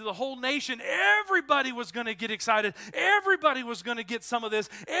back into the whole nation. Everybody was going to get excited. Everybody was going to get some of this.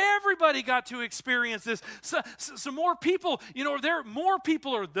 Everybody got to experience this. So more people,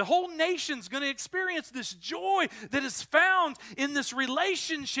 the whole nation's going to experience this joy that is found in this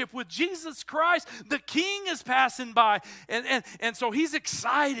relationship with Jesus Christ. The King is passing by. And so he's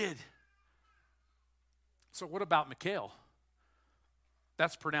excited. So what about Michal?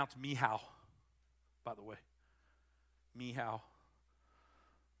 That's pronounced Michal, by the way. Michal.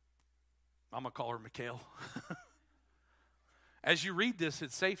 I'm going to call her Michal. As you read this,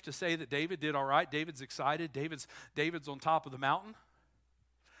 it's safe to say that David did all right. David's excited. David's on top of the mountain.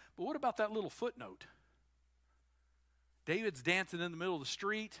 But what about that little footnote? David's dancing in the middle of the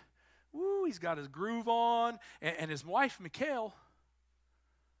street. Woo, he's got his groove on. And his wife, Michal,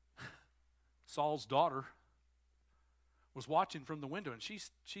 Saul's daughter, was watching from the window, and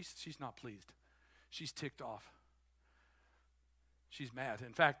she's not pleased. She's ticked off. She's mad.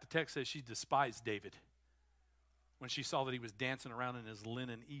 In fact, the text says she despised David when she saw that he was dancing around in his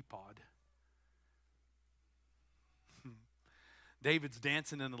linen ephod. David's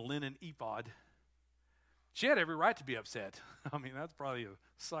dancing in a linen ephod. She had every right to be upset. I mean, that's probably a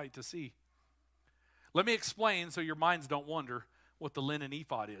sight to see. Let me explain so your minds don't wonder what the linen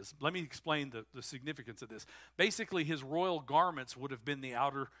ephod is. Let me explain the significance of this. Basically, his royal garments would have been the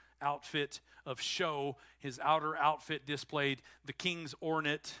outer outfit of show. His outer outfit displayed the king's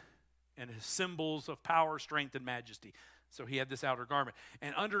ornate and his symbols of power, strength, and majesty. So he had this outer garment.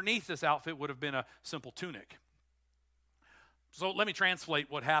 And underneath this outfit would have been a simple tunic. So let me translate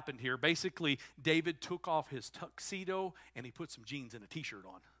what happened here. Basically, David took off his tuxedo and he put some jeans and a t-shirt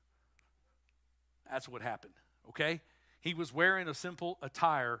on. That's what happened, okay? He was wearing a simple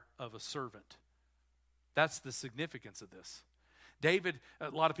attire of a servant. That's the significance of this. David, a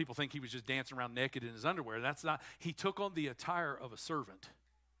lot of people think he was just dancing around naked in his underwear. That's not. He took on the attire of a servant.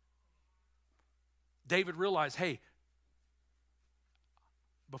 David realized, hey,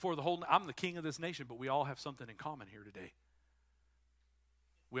 I'm the king of this nation, but we all have something in common here today.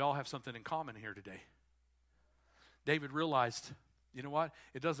 We all have something in common here today. David realized, you know what?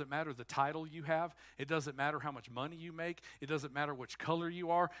 It doesn't matter the title you have. It doesn't matter how much money you make. It doesn't matter which color you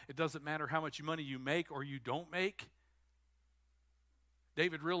are. It doesn't matter how much money you make or you don't make.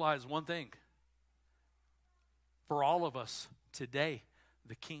 David realized one thing. For all of us today,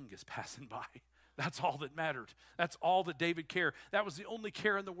 the king is passing by. That's all that mattered. That's all that David cared. That was the only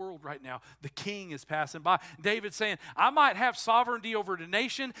care in the world right now. The king is passing by. David's saying, I might have sovereignty over the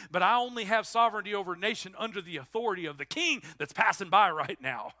nation, but I only have sovereignty over a nation under the authority of the king that's passing by right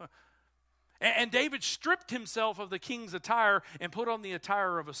now. And David stripped himself of the king's attire and put on the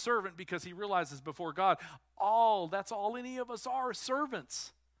attire of a servant because he realizes before God, that's all any of us are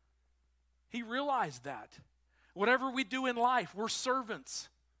servants. He realized that. Whatever we do in life, we're servants.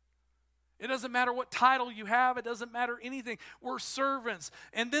 It doesn't matter what title you have. It doesn't matter anything. We're servants.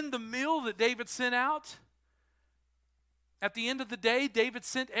 And then the meal that David sent out, at the end of the day, David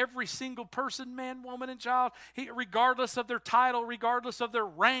sent every single person, man, woman, and child, regardless of their title, regardless of their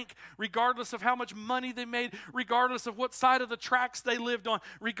rank, regardless of how much money they made, regardless of what side of the tracks they lived on,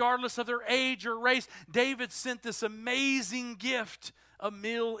 regardless of their age or race, David sent this amazing gift, a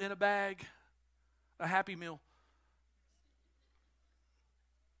meal in a bag, a happy meal.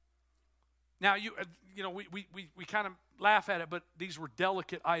 Now, we kind of laugh at it, but these were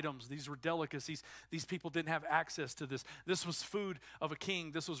delicate items. These were delicacies. These people didn't have access to this. This was food of a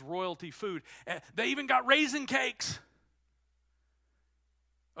king. This was royalty food. They even got raisin cakes.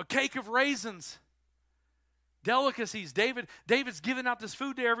 A cake of raisins. Delicacies. David's giving out this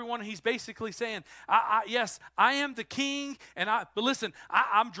food to everyone. He's basically saying, yes, I am the king, but listen,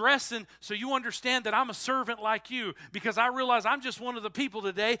 I'm dressing so you understand that I'm a servant like you, because I realize I'm just one of the people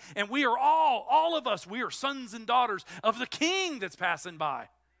today, and we are all of us, we are sons and daughters of the king that's passing by.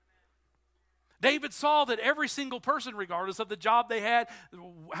 David saw that every single person, regardless of the job they had,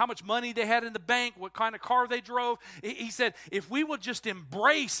 how much money they had in the bank, what kind of car they drove, he said, if we would just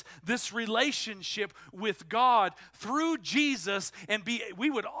embrace this relationship with God through Jesus,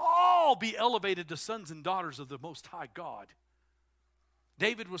 we would all be elevated to sons and daughters of the Most High God.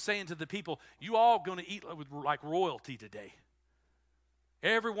 David was saying to the people, you all going to eat like royalty today.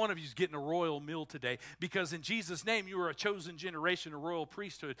 Every one of you is getting a royal meal today, because in Jesus' name you are a chosen generation, a royal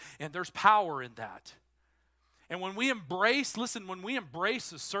priesthood, and there's power in that. And when we embrace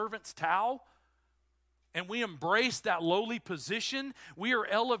the servant's towel, and we embrace that lowly position, we are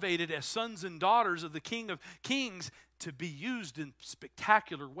elevated as sons and daughters of the King of Kings to be used in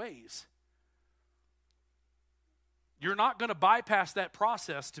spectacular ways. You're not going to bypass that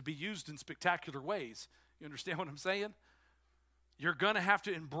process to be used in spectacular ways. You understand what I'm saying? You're going to have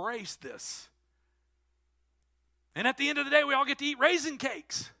to embrace this. And at the end of the day, we all get to eat raisin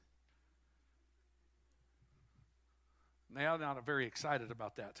cakes. Now, I'm not very excited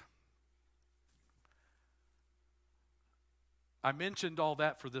about that. I mentioned all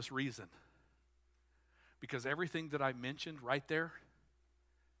that for this reason. Because everything that I mentioned right there,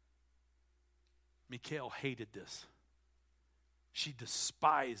 Michal hated this. She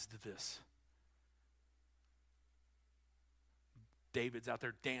despised this. David's out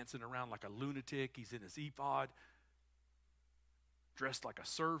there dancing around like a lunatic. He's in his ephod, dressed like a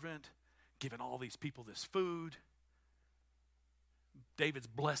servant, giving all these people this food. David's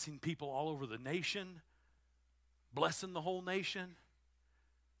blessing people all over the nation, blessing the whole nation.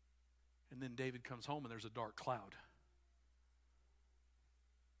 And then David comes home and there's a dark cloud.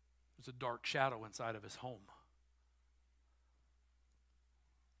 There's a dark shadow inside of his home.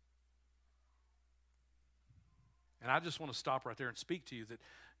 And I just want to stop right there and speak to you that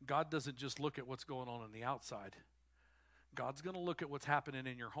God doesn't just look at what's going on the outside. God's going to look at what's happening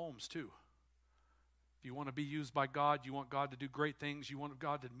in your homes too. If you want to be used by God, you want God to do great things, you want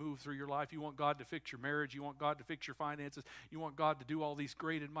God to move through your life, you want God to fix your marriage, you want God to fix your finances, you want God to do all these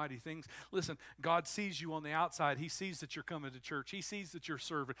great and mighty things. Listen, God sees you on the outside. He sees that you're coming to church. He sees that you're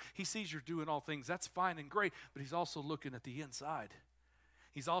serving. He sees you're doing all things. That's fine and great, but He's also looking at the inside.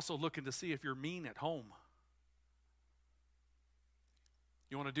 He's also looking to see if you're mean at home.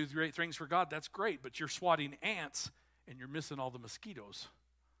 You want to do great things for God? That's great, but you're swatting ants and you're missing all the mosquitoes.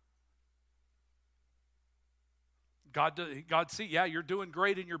 God see, yeah, you're doing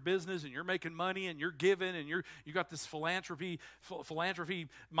great in your business and you're making money and you're giving and you got this philanthropy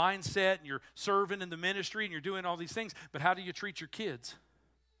mindset and you're serving in the ministry and you're doing all these things. But how do you treat your kids?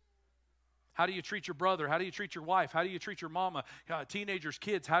 How do you treat your brother? How do you treat your wife? How do you treat your mama? Teenagers,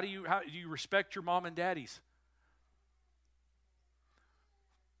 kids, how do you respect your mom and daddies?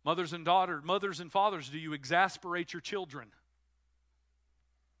 Mothers and fathers, do you exasperate your children?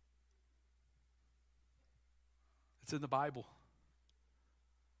 It's in the Bible.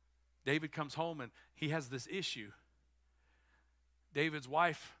 David comes home and he has this issue. David's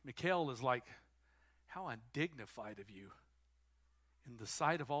wife, Michal, is like, how undignified of you in the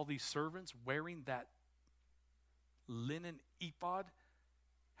sight of all these servants wearing that linen ephod.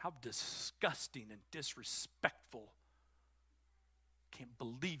 How disgusting and disrespectful. Can't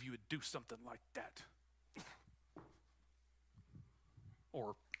believe you would do something like that.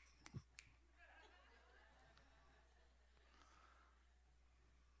 Or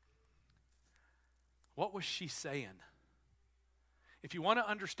what was she saying? If you want to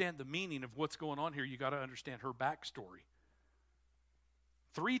understand the meaning of what's going on here, you got to understand her backstory.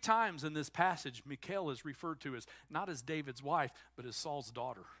 3 times in this passage, Michal is referred to as not as David's wife, but as Saul's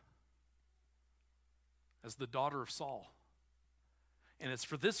daughter. As the daughter of Saul. And it's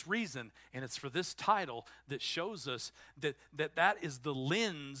for this reason, and it's for this title that shows us that is the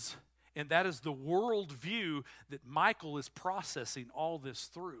lens and that is the worldview that Michal is processing all this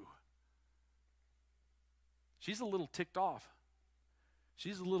through. She's a little ticked off.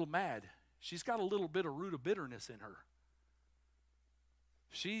 She's a little mad. She's got a little bit of root of bitterness in her.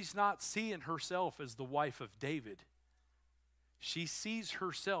 She's not seeing herself as the wife of David. She sees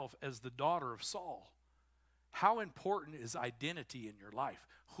herself as the daughter of Saul. How important is identity in your life?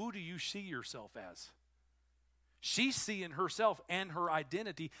 Who do you see yourself as? She's seeing herself and her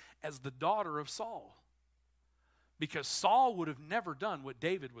identity as the daughter of Saul. Because Saul would have never done what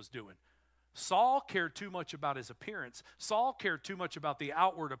David was doing. Saul cared too much about his appearance. Saul cared too much about the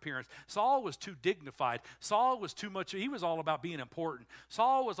outward appearance. Saul was too dignified. Saul was too much, he was all about being important.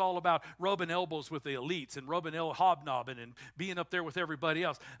 Saul was all about rubbing elbows with the elites and hobnobbing and being up there with everybody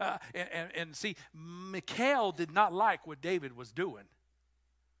else. And see, Michal did not like what David was doing.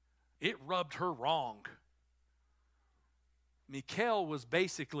 It rubbed her wrong. Michal was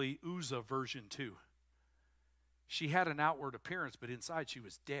basically Uzzah version 2. She had an outward appearance, but inside she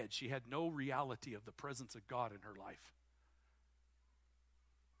was dead. She had no reality of the presence of God in her life.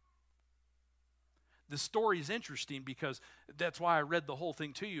 This story is interesting because that's why I read the whole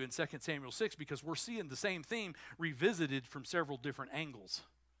thing to you in 2 Samuel 6, because we're seeing the same theme revisited from several different angles.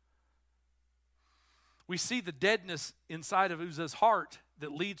 We see the deadness inside of Uzzah's heart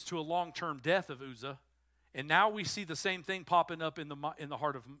that leads to a long-term death of Uzzah, and now we see the same thing popping up in the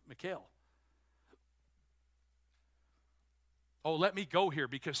heart of Michal. Oh, let me go here.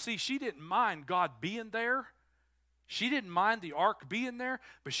 Because, see, she didn't mind God being there. She didn't mind the ark being there,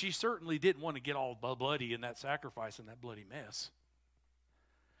 but she certainly didn't want to get all bloody in that sacrifice and that bloody mess.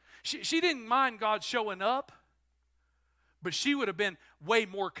 She didn't mind God showing up, but she would have been way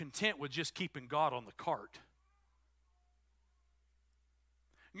more content with just keeping God on the cart.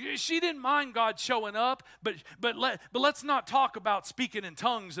 She didn't mind God showing up, but let's not talk about speaking in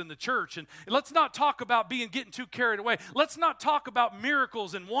tongues in the church, and let's not talk about getting too carried away. Let's not talk about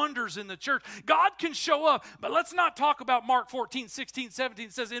miracles and wonders in the church. God can show up, but let's not talk about Mark 14, 16, 17.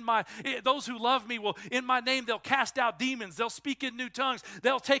 It says, those who love me will, in my name, they'll cast out demons. They'll speak in new tongues.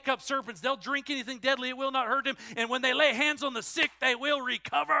 They'll take up serpents. They'll drink anything deadly. It will not hurt them. And when they lay hands on the sick, they will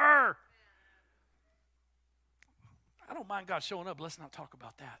recover. I don't mind God showing up, but let's not talk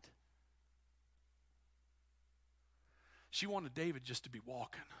about that. She wanted David just to be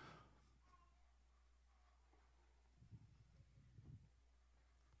walking.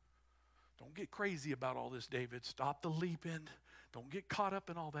 Don't get crazy about all this, David. Stop the leaping. Don't get caught up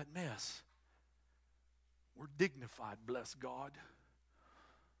in all that mess. We're dignified, bless God.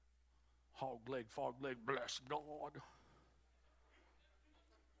 Hog leg, fog leg, bless God.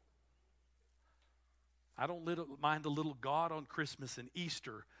 I don't mind a little God on Christmas and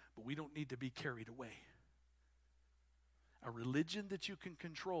Easter, but we don't need to be carried away. A religion that you can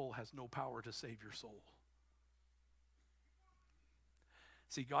control has no power to save your soul.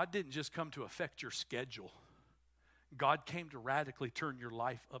 See, God didn't just come to affect your schedule. God came to radically turn your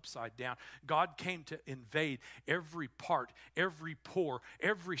life upside down. God came to invade every part, every pore,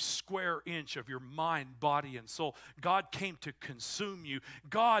 every square inch of your mind, body, and soul. God came to consume you.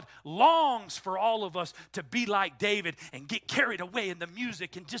 God longs for all of us to be like David and get carried away in the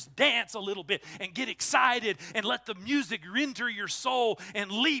music and just dance a little bit and get excited and let the music enter your soul and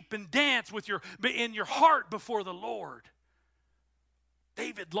leap and dance in your heart before the Lord.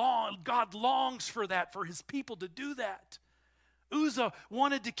 God longs for that, for his people to do that. Uzzah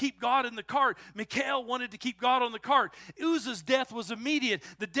wanted to keep God in the cart. Michal wanted to keep God on the cart. Uzzah's death was immediate.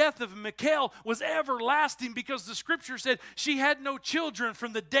 The death of Michal was everlasting because the scripture said she had no children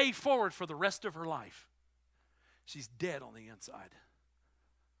from the day forward for the rest of her life. She's dead on the inside.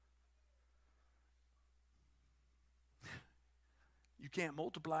 You can't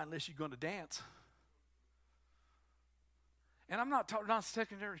multiply unless you're going to dance. And I'm not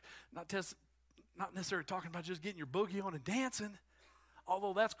necessarily talking about just getting your boogie on and dancing,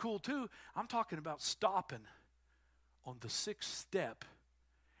 although that's cool too. I'm talking about stopping on the sixth step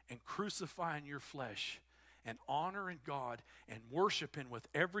and crucifying your flesh and honoring God and worshiping with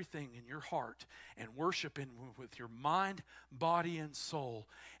everything in your heart and worshiping with your mind, body, and soul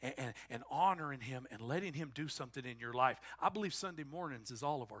and honoring him and letting him do something in your life. I believe Sunday mornings is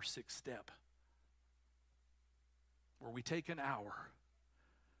all of our sixth step, where we take an hour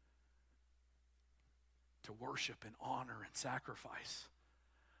to worship and honor and sacrifice.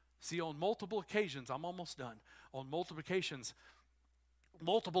 See, on multiple occasions, I'm almost done. On multiple occasions,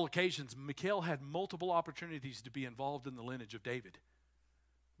 Michal had multiple opportunities to be involved in the lineage of David.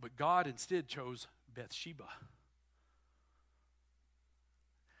 But God instead chose Bathsheba.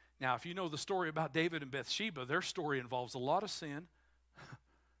 Now, if you know the story about David and Bathsheba, their story involves a lot of sin,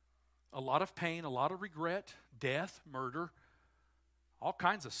 a lot of pain, a lot of regret, death, murder, all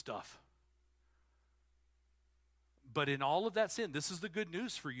kinds of stuff. But in all of that sin, this is the good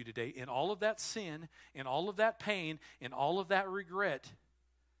news for you today. In all of that sin, in all of that pain, in all of that regret,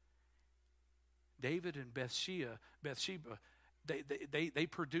 David and Bathsheba, they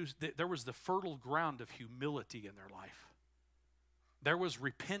produced, there was the fertile ground of humility in their life. There was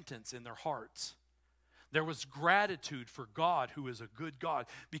repentance in their hearts. There was gratitude for God, who is a good God,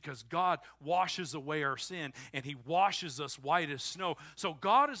 because God washes away our sin and he washes us white as snow. So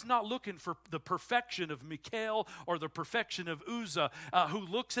God is not looking for the perfection of Michal or the perfection of Uzzah, who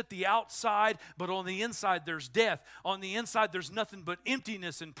looks at the outside, but on the inside there's death. On the inside there's nothing but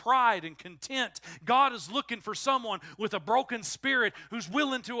emptiness and pride and content. God is looking for someone with a broken spirit who's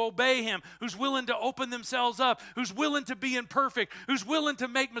willing to obey him, who's willing to open themselves up, who's willing to be imperfect, who's willing to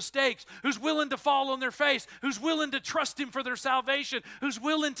make mistakes, who's willing to fall on their face, who's willing to trust him for their salvation, who's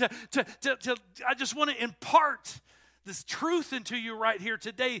willing to I just want to impart this truth into you right here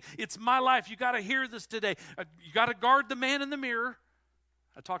today. It's my life. You got to hear this today. You got to guard the man in the mirror.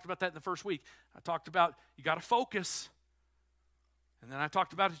 I talked about that in the first week. I talked about you got to focus. And then I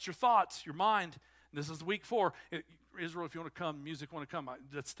talked about it's your thoughts, your mind. And this is week 4. Israel, if you want to come, music want to come,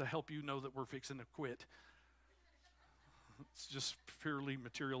 that's to help you know that we're fixing to quit. It's just purely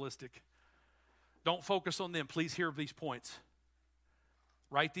materialistic. Don't focus on them. Please hear these points.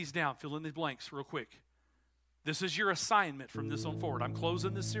 Write these down. Fill in the blanks real quick. This is your assignment from this on forward. I'm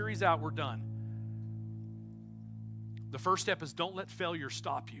closing this series out. We're done. The first step is don't let failure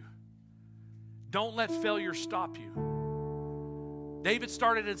stop you. Don't let failure stop you. David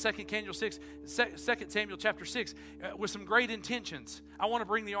started in 2 Samuel chapter 6 with some great intentions. I want to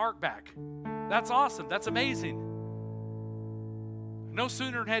bring the ark back. That's awesome. That's amazing. No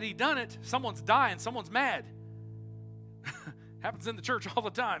sooner had he done it, someone's dying, someone's mad. Happens in the church all the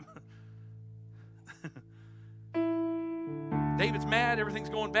time. David's mad, everything's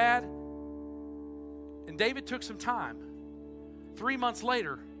going bad. And David took some time. 3 months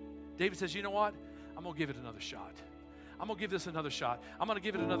later, David says, you know what? I'm going to give it another shot. I'm going to give this another shot. I'm going to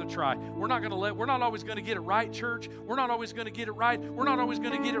give it another try. We're not always going to get it right, church. We're not always going to get it right. We're not always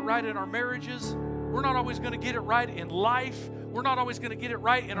going to get it right in our marriages. We're not always going to get it right in life. We're not always going to get it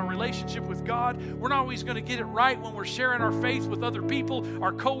right in our relationship with God. We're not always going to get it right when we're sharing our faith with other people,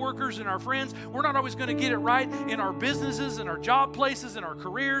 our coworkers and our friends. We're not always going to get it right in our businesses and our job places and our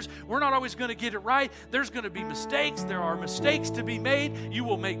careers. We're not always going to get it right. There's going to be mistakes. There are mistakes to be made. You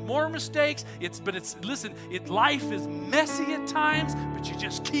will make more mistakes. Life is messy at times, but you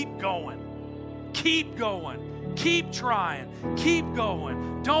just keep going. Keep going. Keep trying. Keep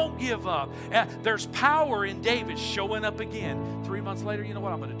going. Don't give up. There's power in David showing up again. 3 months later, you know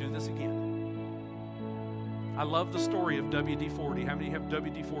what? I'm going to do this again. I love the story of WD-40. How many have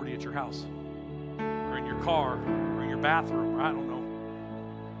WD-40 at your house? Or in your car? Or in your bathroom? Or I don't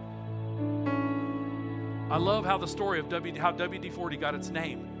know. I love how the story of how WD-40 got its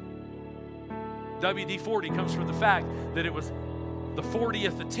name. WD-40 comes from the fact that it was the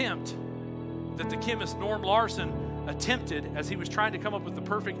 40th attempt that the chemist Norm Larson attempted as he was trying to come up with the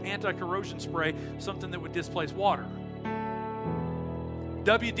perfect anti-corrosion spray, something that would displace water.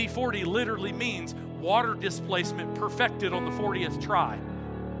 WD-40 literally means water displacement perfected on the 40th try.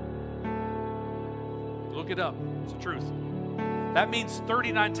 Look it up. It's the truth. That means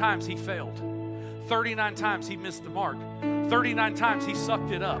 39 times he failed. 39 times he missed the mark. 39 times he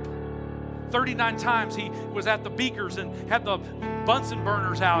sucked it up. 39 times he was at the beakers and had the Bunsen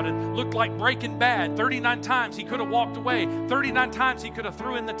burners out and looked like Breaking Bad. 39 times he could have walked away. 39 times he could have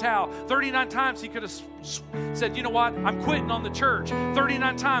threw in the towel. 39 times he could have said, you know what, I'm quitting on the church.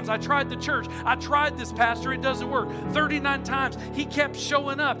 39 times I tried the church. I tried this, pastor. It doesn't work. 39 times he kept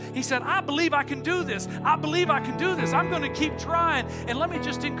showing up. He said, I believe I can do this. I believe I can do this. I'm going to keep trying. And let me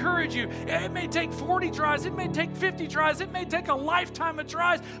just encourage you. It may take 40 tries. It may take 50 tries. It may take a lifetime of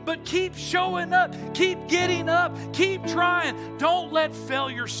tries. But keep showing up. Keep getting up. Keep trying. Don't let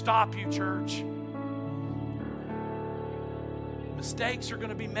failure stop you, church. Mistakes are going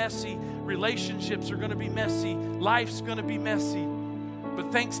to be messy. Relationships are going to be messy. Life's going to be messy.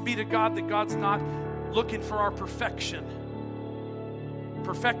 But thanks be to God that God's not looking for our perfection.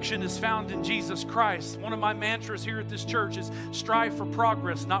 Perfection is found in Jesus Christ. One of my mantras here at this church is strive for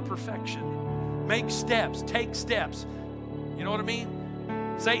progress, not perfection. Make steps. Take steps. You know what I mean?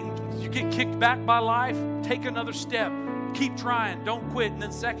 Satan, you get kicked back by life, take another step. Keep trying. Don't quit. And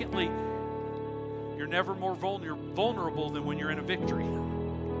then secondly, you're never more vulnerable than when you're in a victory.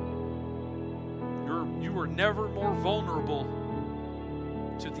 You are never more vulnerable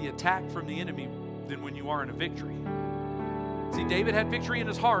to the attack from the enemy than when you are in a victory. See, David had victory in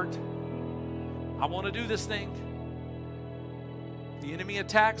his heart. I want to do this thing. The enemy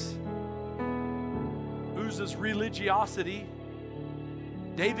attacks Uzzah's religiosity.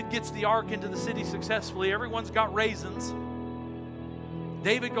 David gets the ark into the city successfully. Everyone's got raisins.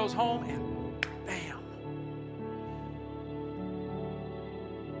 David goes home and bam.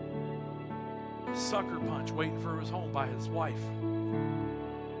 Sucker punch waiting for his home by his wife.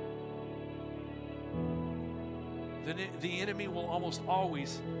 The enemy will almost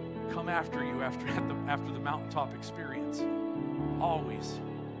always come after you after the mountaintop experience. Always.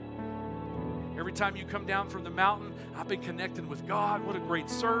 Every time you come down from the mountain, I've been connecting with God. What a great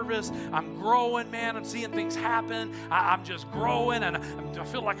service. I'm growing, man. I'm seeing things happen. I'm just growing, and I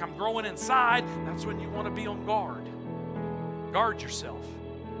feel like I'm growing inside. That's when you want to be on guard. Guard yourself.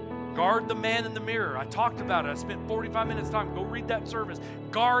 Guard the man in the mirror. I talked about it. I spent 45 minutes time. Go read that service.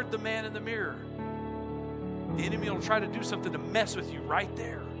 Guard the man in the mirror. The enemy will try to do something to mess with you right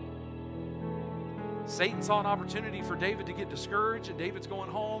there. Satan saw an opportunity for David to get discouraged, and David's going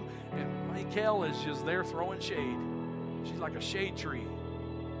home, and Michal is just there throwing shade. She's like a shade tree.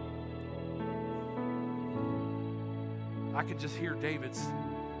 I could just hear I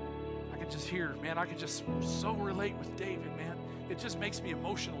could just so relate with David, man. It just makes me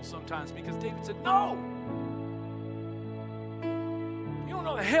emotional sometimes because David said, no! You don't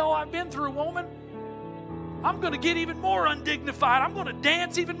know the hell I've been through, woman. I'm going to get even more undignified. I'm going to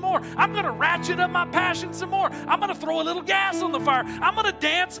dance even more. I'm going to ratchet up my passion some more. I'm going to throw a little gas on the fire. I'm going to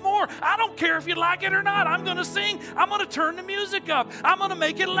dance more. I don't care if you like it or not. I'm going to sing. I'm going to turn the music up. I'm going to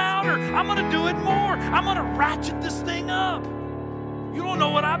make it louder. I'm going to do it more. I'm going to ratchet this thing up. You don't know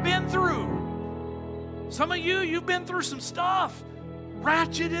what I've been through. Some of you, you've been through some stuff.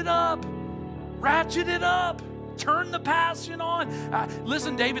 Ratchet it up. Ratchet it up. Turn the passion on.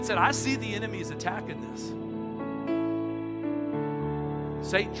 Listen, David said, I see the enemy is attacking this.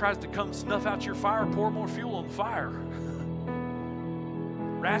 Satan tries to come snuff out your fire, pour more fuel on the fire.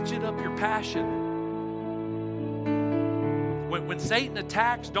 Ratchet up your passion. When Satan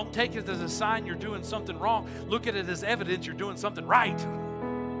attacks, don't take it as a sign you're doing something wrong. Look at it as evidence you're doing something right.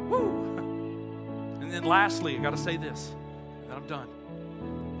 Woo! And then lastly, I got to say this, and then I'm done.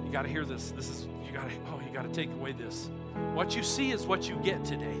 You got to hear this. You got to take away this. What you see is what you get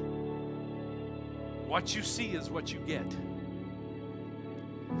today. What you see is what you get.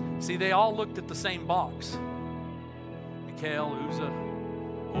 See, they all looked at the same box. Michal, Uzzah,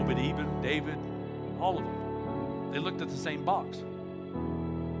 Obed-Edom, David, all of them. They looked at the same box.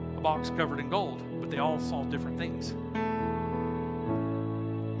 A box covered in gold, but they all saw different things.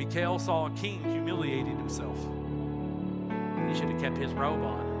 Michal saw a king humiliating himself. He should have kept his robe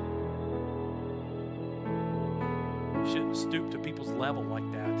on. He shouldn't stoop to people's level like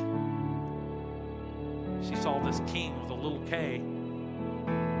that. She saw this king with a little K.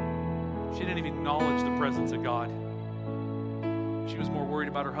 She didn't even acknowledge the presence of God. She was more worried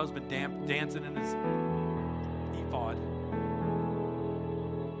about her husband dancing in his ephod.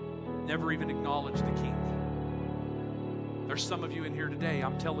 Never even acknowledged the king. There's some of you in here today,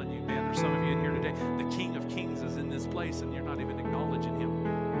 I'm telling you, man, there's some of you in here today, the King of Kings is in this place and you're not even acknowledging him.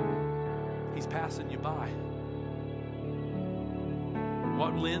 He's passing you by.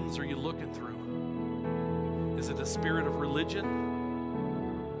 What lens are you looking through? Is it a spirit of religion?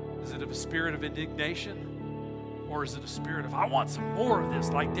 Is it a spirit of indignation? Or is it a spirit of, I want some more of this,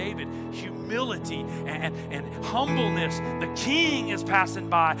 like David, humility and humbleness. The king is passing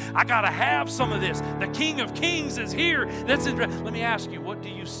by. I got to have some of this. The King of Kings is here. Let me ask you, what do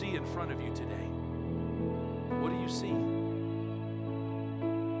you see in front of you today? What do you see?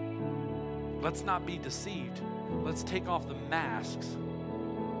 Let's not be deceived. Let's take off the masks.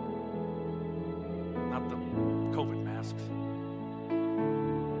 Not the COVID masks.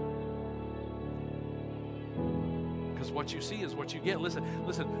 Because what you see is what you get. Listen,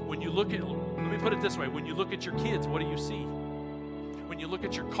 when you look at, let me put it this way, when you look at your kids, what do you see? When you look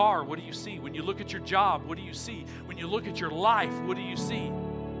at your car, what do you see? When you look at your job, what do you see? When you look at your life, what do you see?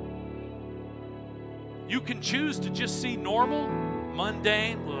 You can choose to just see normal,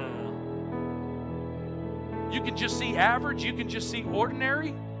 mundane. You can just see average. You can just see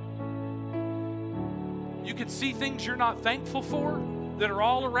ordinary. You can see things you're not thankful for that are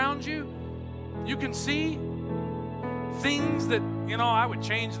all around you. You can see things that, I would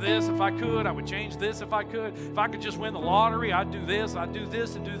change this if I could. I would change this if I could. If I could just win the lottery, I'd do this and do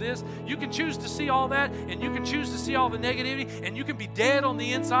this. You can choose to see all that, and you can choose to see all the negativity, and you can be dead on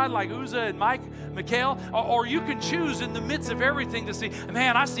the inside like Uzzah and Michal, or you can choose in the midst of everything to see,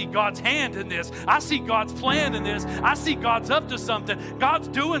 man, I see God's hand in this. I see God's plan in this. I see God's up to something. God's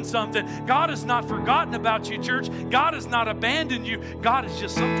doing something. God has not forgotten about you, church. God has not abandoned you. God is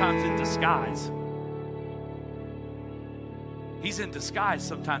just sometimes in disguise. He's in disguise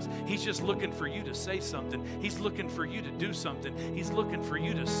sometimes. He's just looking for you to say something. He's looking for you to do something. He's looking for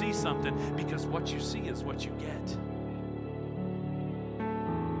you to see something, because what you see is what you get.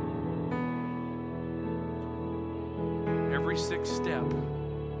 Every sixth step,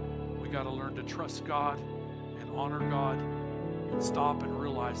 we got to learn to trust God and honor God and stop and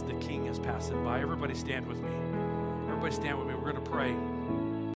realize the King is passing by. Everybody stand with me. Everybody stand with me. We're going to pray.